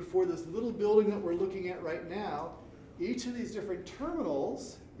 But for this little building that we're looking at right now, each of these different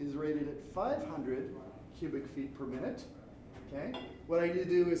terminals is rated at 500 cubic feet per minute. Okay? What I need to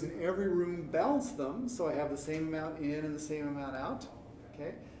do is in every room balance them so I have the same amount in and the same amount out.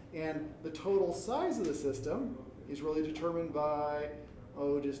 Okay? And the total size of the system is really determined by,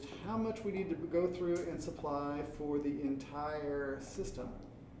 just how much we need to go through and supply for the entire system.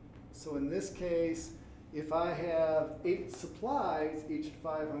 So in this case, if I have 8 supplies, each at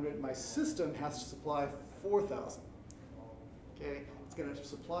 500, my system has to supply 4,000. Okay? It's going to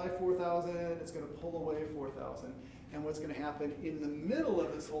supply 4,000, it's going to pull away 4,000. And what's going to happen in the middle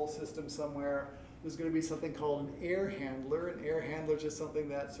of this whole system somewhere, there's going to be something called an air handler. An air handler is just something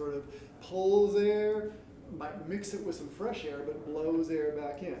that sort of pulls air, might mix it with some fresh air, but blows air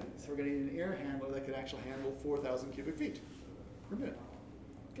back in. So we're going to need an air handler that can actually handle 4,000 cubic feet per minute.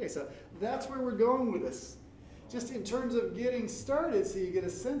 Okay, so that's where we're going with this. Just in terms of getting started, so you get a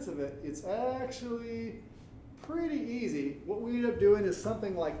sense of it, it's actually pretty easy. What we end up doing is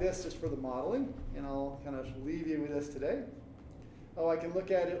something like this just for the modeling, and I'll kind of leave you with this today. Oh, I can look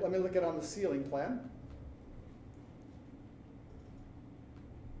at it. Let me look at it on the ceiling plan.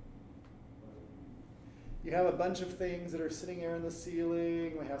 You have a bunch of things that are sitting here in the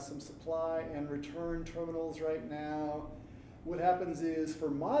ceiling. We have some supply and return terminals right now. What happens is for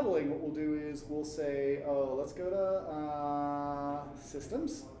modeling, what we'll do is we'll say, let's go to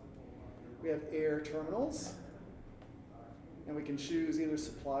systems. We have air terminals. And we can choose either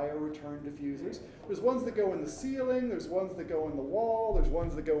supply or return diffusers. There's ones that go in the ceiling, there's ones that go in the wall, there's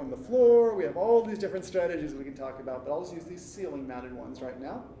ones that go in the floor. We have all these different strategies we can talk about, but I'll just use these ceiling mounted ones right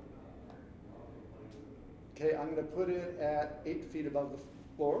now. Okay, I'm going to put it at 8 feet above the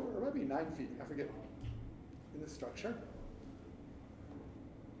floor, or maybe 9 feet, I forget, in the structure.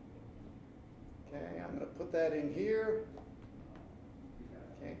 Okay, I'm going to put that in here.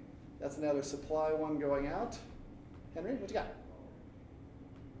 Okay, that's another supply one going out. Henry, what you got?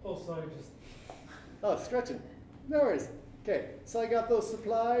 Oh, sorry, just. Oh, stretching. No worries. Okay, so I got those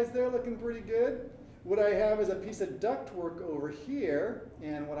supplies. They're looking pretty good. What I have is a piece of duct work over here,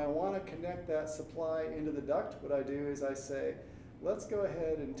 and when I want to connect that supply into the duct, what I do is I say, let's go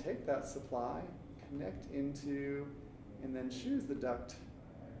ahead and take that supply, connect into, and then choose the duct.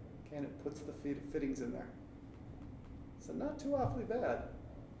 Okay, and it puts the fittings in there. So not too awfully bad.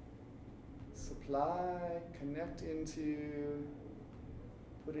 Supply, connect into,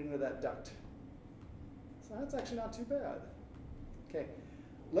 put into that duct. So that's actually not too bad. Okay,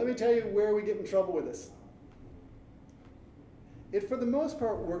 let me tell you where we get in trouble with this. It, for the most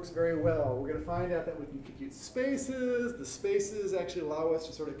part, works very well. We're going to find out that we can compute spaces. The spaces actually allow us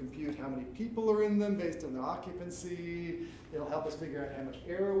to sort of compute how many people are in them based on the occupancy. It'll help us figure out how much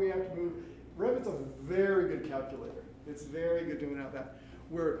air we have to move. Revit's a very good calculator. It's very good doing all that.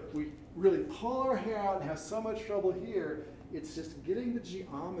 Where we really pull our hair out and have so much trouble here, it's just getting the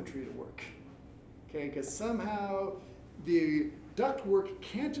geometry to work. Okay, because somehow the ductwork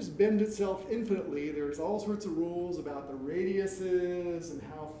can't just bend itself infinitely. There's all sorts of rules about the radiuses and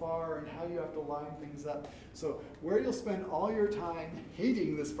how far and how you have to line things up. So where you'll spend all your time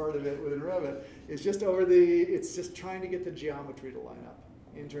hating this part of it within Revit is just it's just trying to get the geometry to line up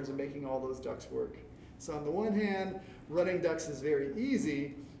in terms of making all those ducts work. So on the one hand, running ducts is very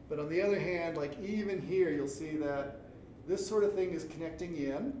easy, but on the other hand, like even here, you'll see that this sort of thing is connecting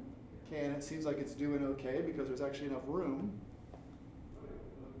in, okay, and it seems like it's doing okay because there's actually enough room.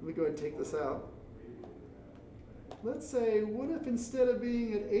 Let me go ahead and take this out. Let's say, what if instead of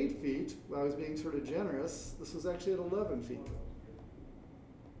being at 8 feet, well, I was being sort of generous, this was actually at 11 feet.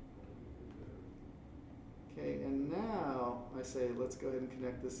 Okay, and now I say, let's go ahead and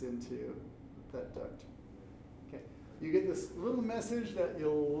connect this into that duct. Okay, you get this little message that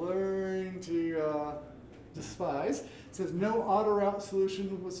you'll learn to despise. It says no auto route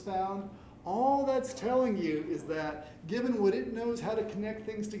solution was found. All that's telling you is that given what it knows how to connect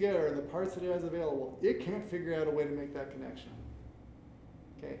things together and the parts that it has available, it can't figure out a way to make that connection.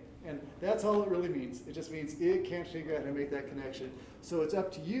 Okay, and that's all it really means. It just means it can't figure out how to make that connection. So it's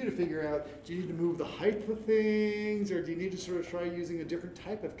up to you to figure out, do you need to move the height of things, or do you need to sort of try using a different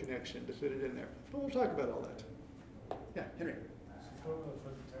type of connection to fit it in there? But we'll talk about all that. Yeah, Henry. So for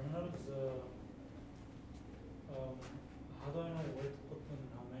the terminals, how do I know where to put them,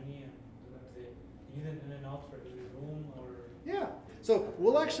 how many, and do they need an in and out for every room, or? Yeah, so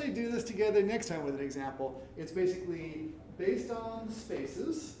we'll actually do this together next time with an example. It's basically based on the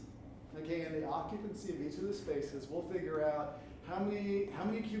spaces, okay, and the occupancy of each of the spaces. We'll figure out how many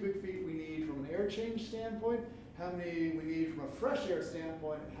cubic feet we need from an air change standpoint, how many we need from a fresh air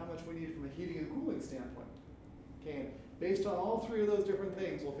standpoint, and how much we need from a heating and cooling standpoint. Okay, and based on all three of those different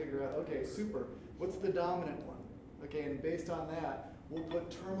things, we'll figure out, okay, super, what's the dominant one? Okay, and based on that, we'll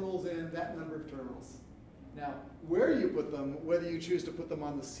put terminals in that number of terminals. Now, where you put them, whether you choose to put them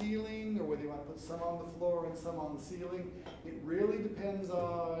on the ceiling or whether you want to put some on the floor and some on the ceiling, it really depends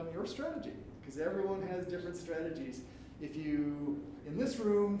on your strategy, because everyone has different strategies. If you, in this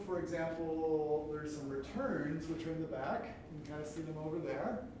room, for example, there's some returns which are in the back. You can kind of see them over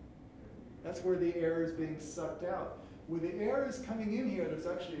there. That's where the air is being sucked out. Where the air is coming in here, there's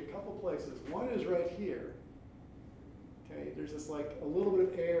actually a couple places. One is right here. Okay, there's just like a little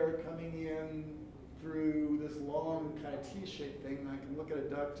bit of air coming in through this long kind of T-shaped thing. I can look at a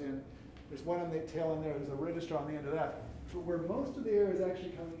duct, and there's one on the tail end there. There's a register on the end of that. But where most of the air is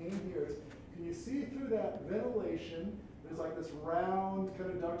actually coming in here is, can you see through that ventilation? There's like this round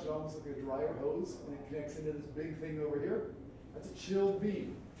kind of duct, almost like a dryer hose, and it connects into this big thing over here. That's a chilled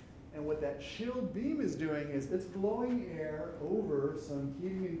beam. And what that chilled beam is doing is it's blowing air over some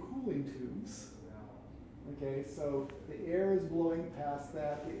heating and cooling tubes. Okay, so the air is blowing past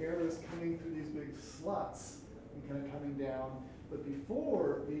that. The air is coming through these big slots and kind of coming down. But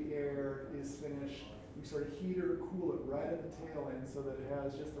before the air is finished, we sort of heat or cool it right at the tail end so that it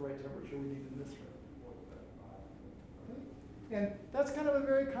has just the right temperature we need in this room. Okay? And that's kind of a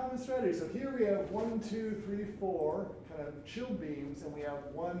very common strategy. So here we have 1, 2, 3, 4 kind of chill beams, and we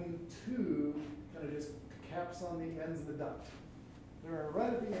have 1, 2 kind of just caps on the ends of the duct. They're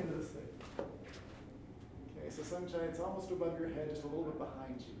right at the end of this thing. Okay, so sunshine, it's almost above your head, just a little bit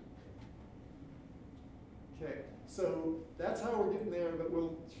behind you. Okay, so that's how we're getting there, but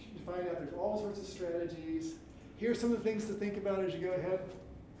we'll find out there's all sorts of strategies. Here's some of the things to think about as you go ahead.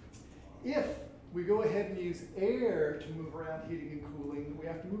 If we go ahead and use air to move around heating and cooling, we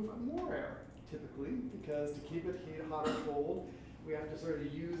have to move more air, typically, because to keep it hot or cold, we have to sort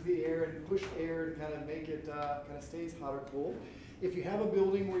of use the air and push air to kind of make it kind of stays hot or cold. If you have a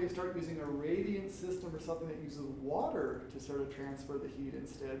building where you start using a radiant system or something that uses water to sort of transfer the heat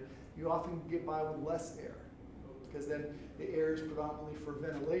instead, you often get by with less air, because then the air is predominantly for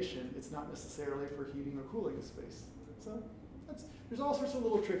ventilation. It's not necessarily for heating or cooling the space. So there's all sorts of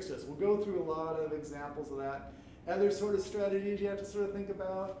little tricks to this. We'll go through a lot of examples of that. Other sort of strategies you have to sort of think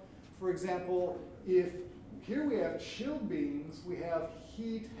about. For example, if here we have chilled beams, we have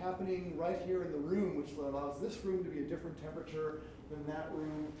heat happening right here in the room, which allows this room to be a different temperature than that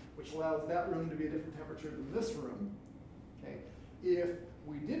room, which allows that room to be a different temperature than this room. Okay? If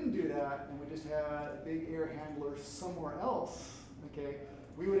we didn't do that and we just had a big air handler somewhere else, okay,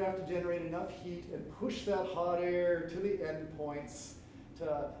 we would have to generate enough heat and push that hot air to the end points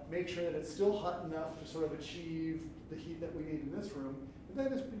to make sure that it's still hot enough to sort of achieve the heat that we need in this room. But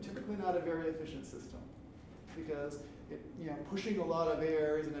that is typically not a very efficient system, because pushing a lot of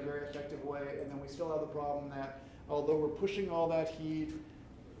air isn't a very effective way, and then we still have the problem that although we're pushing all that heat,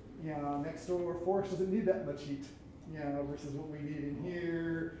 next door forest doesn't need that much heat, versus what we need in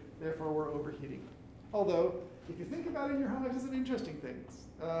here, therefore we're overheating. Although, if you think about it in your home, this is an interesting thing,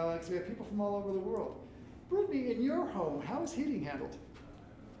 because we have people from all over the world. Brittany, in your home, how is heating handled?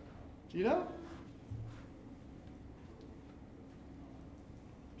 Do you know?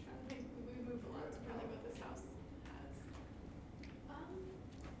 I think we move a lot. It's probably what this house has. I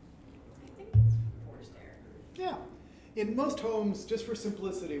think it's forced air. Yeah. In most homes, just for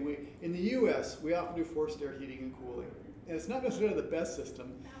simplicity, in the US, we often do forced air heating and cooling. And it's not necessarily the best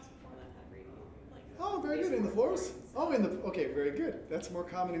system. The house before that had radiant, like. Oh, very good. In the baseboard floors? floorings. Oh, okay, very good. That's more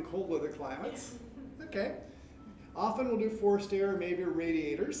common in cold weather climates. Okay. Often we'll do forced air, maybe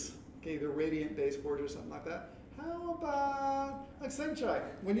radiators. Okay, either radiant baseboards or something like that. How about, like Sunshine,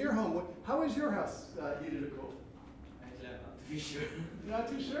 when you're home, how is your house heated or cooled? Actually, I'm not too sure. You're not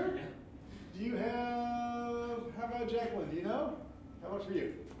too sure? Yeah. Do you have, how about Jacqueline, do you know? How about for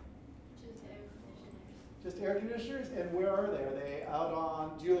you? Just air conditioners. Just air conditioners? And where are they? Are they out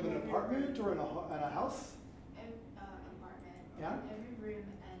on, do you live in an apartment or in a house? Apartment. Yeah? Every room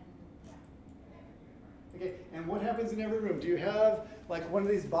and, yeah. Okay, and what happens in every room? Do you have like one of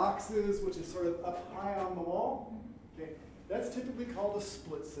these boxes which is sort of up high on the wall? Okay, that's typically called a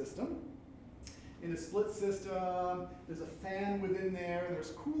split system. In a split system, there's a fan within there, and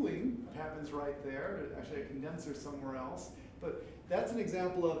there's cooling that happens right there. There's actually a condenser somewhere else. But that's an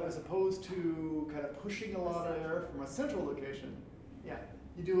example of, as opposed to kind of pushing a lot of air from a central location. Yeah,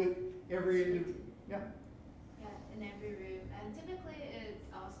 you do it every individual. Yeah. Yeah, in every room. And typically it's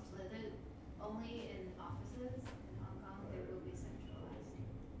all split. Only in offices in Hong Kong it will be centralized.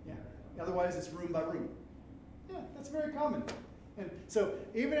 Yeah. Otherwise, it's room by room. Yeah, that's very common. And so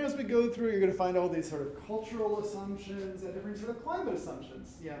even as we go through, you're going to find all these sort of cultural assumptions and different sort of climate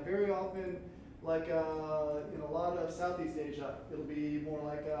assumptions. Yeah, very often, like in a lot of Southeast Asia, it'll be more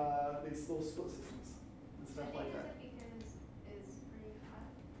like these little split systems and stuff like that. Is it because it's pretty hot,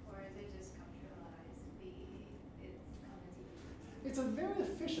 or is it just culturalized? It's common to It's a very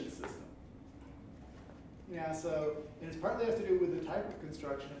efficient system. Yeah, so and it partly has to do with the type of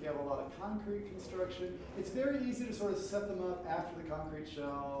construction. If you have a lot of concrete construction, it's very easy to sort of set them up after the concrete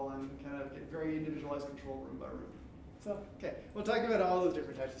shell and kind of get very individualized control room by room. So, okay, we'll talk about all those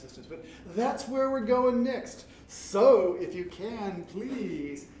different types of systems, but that's where we're going next. So, if you can,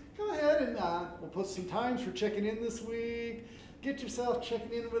 please, go ahead and we'll put some times for checking in this week. Get yourself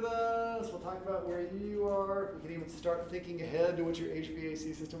checking in with us. We'll talk about where you are. We can even start thinking ahead to what your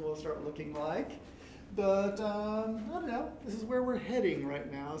HVAC system will start looking like. But, I don't know, this is where we're heading right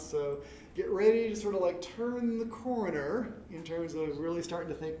now, so get ready to sort of like turn the corner in terms of really starting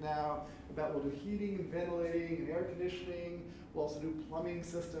to think now about we'll do heating and ventilating and air conditioning. We'll also do plumbing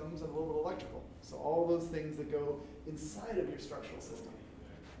systems and a little bit of electrical. So all those things that go inside of your structural system.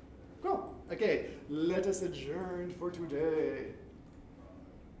 Cool. Okay, let us adjourn for today.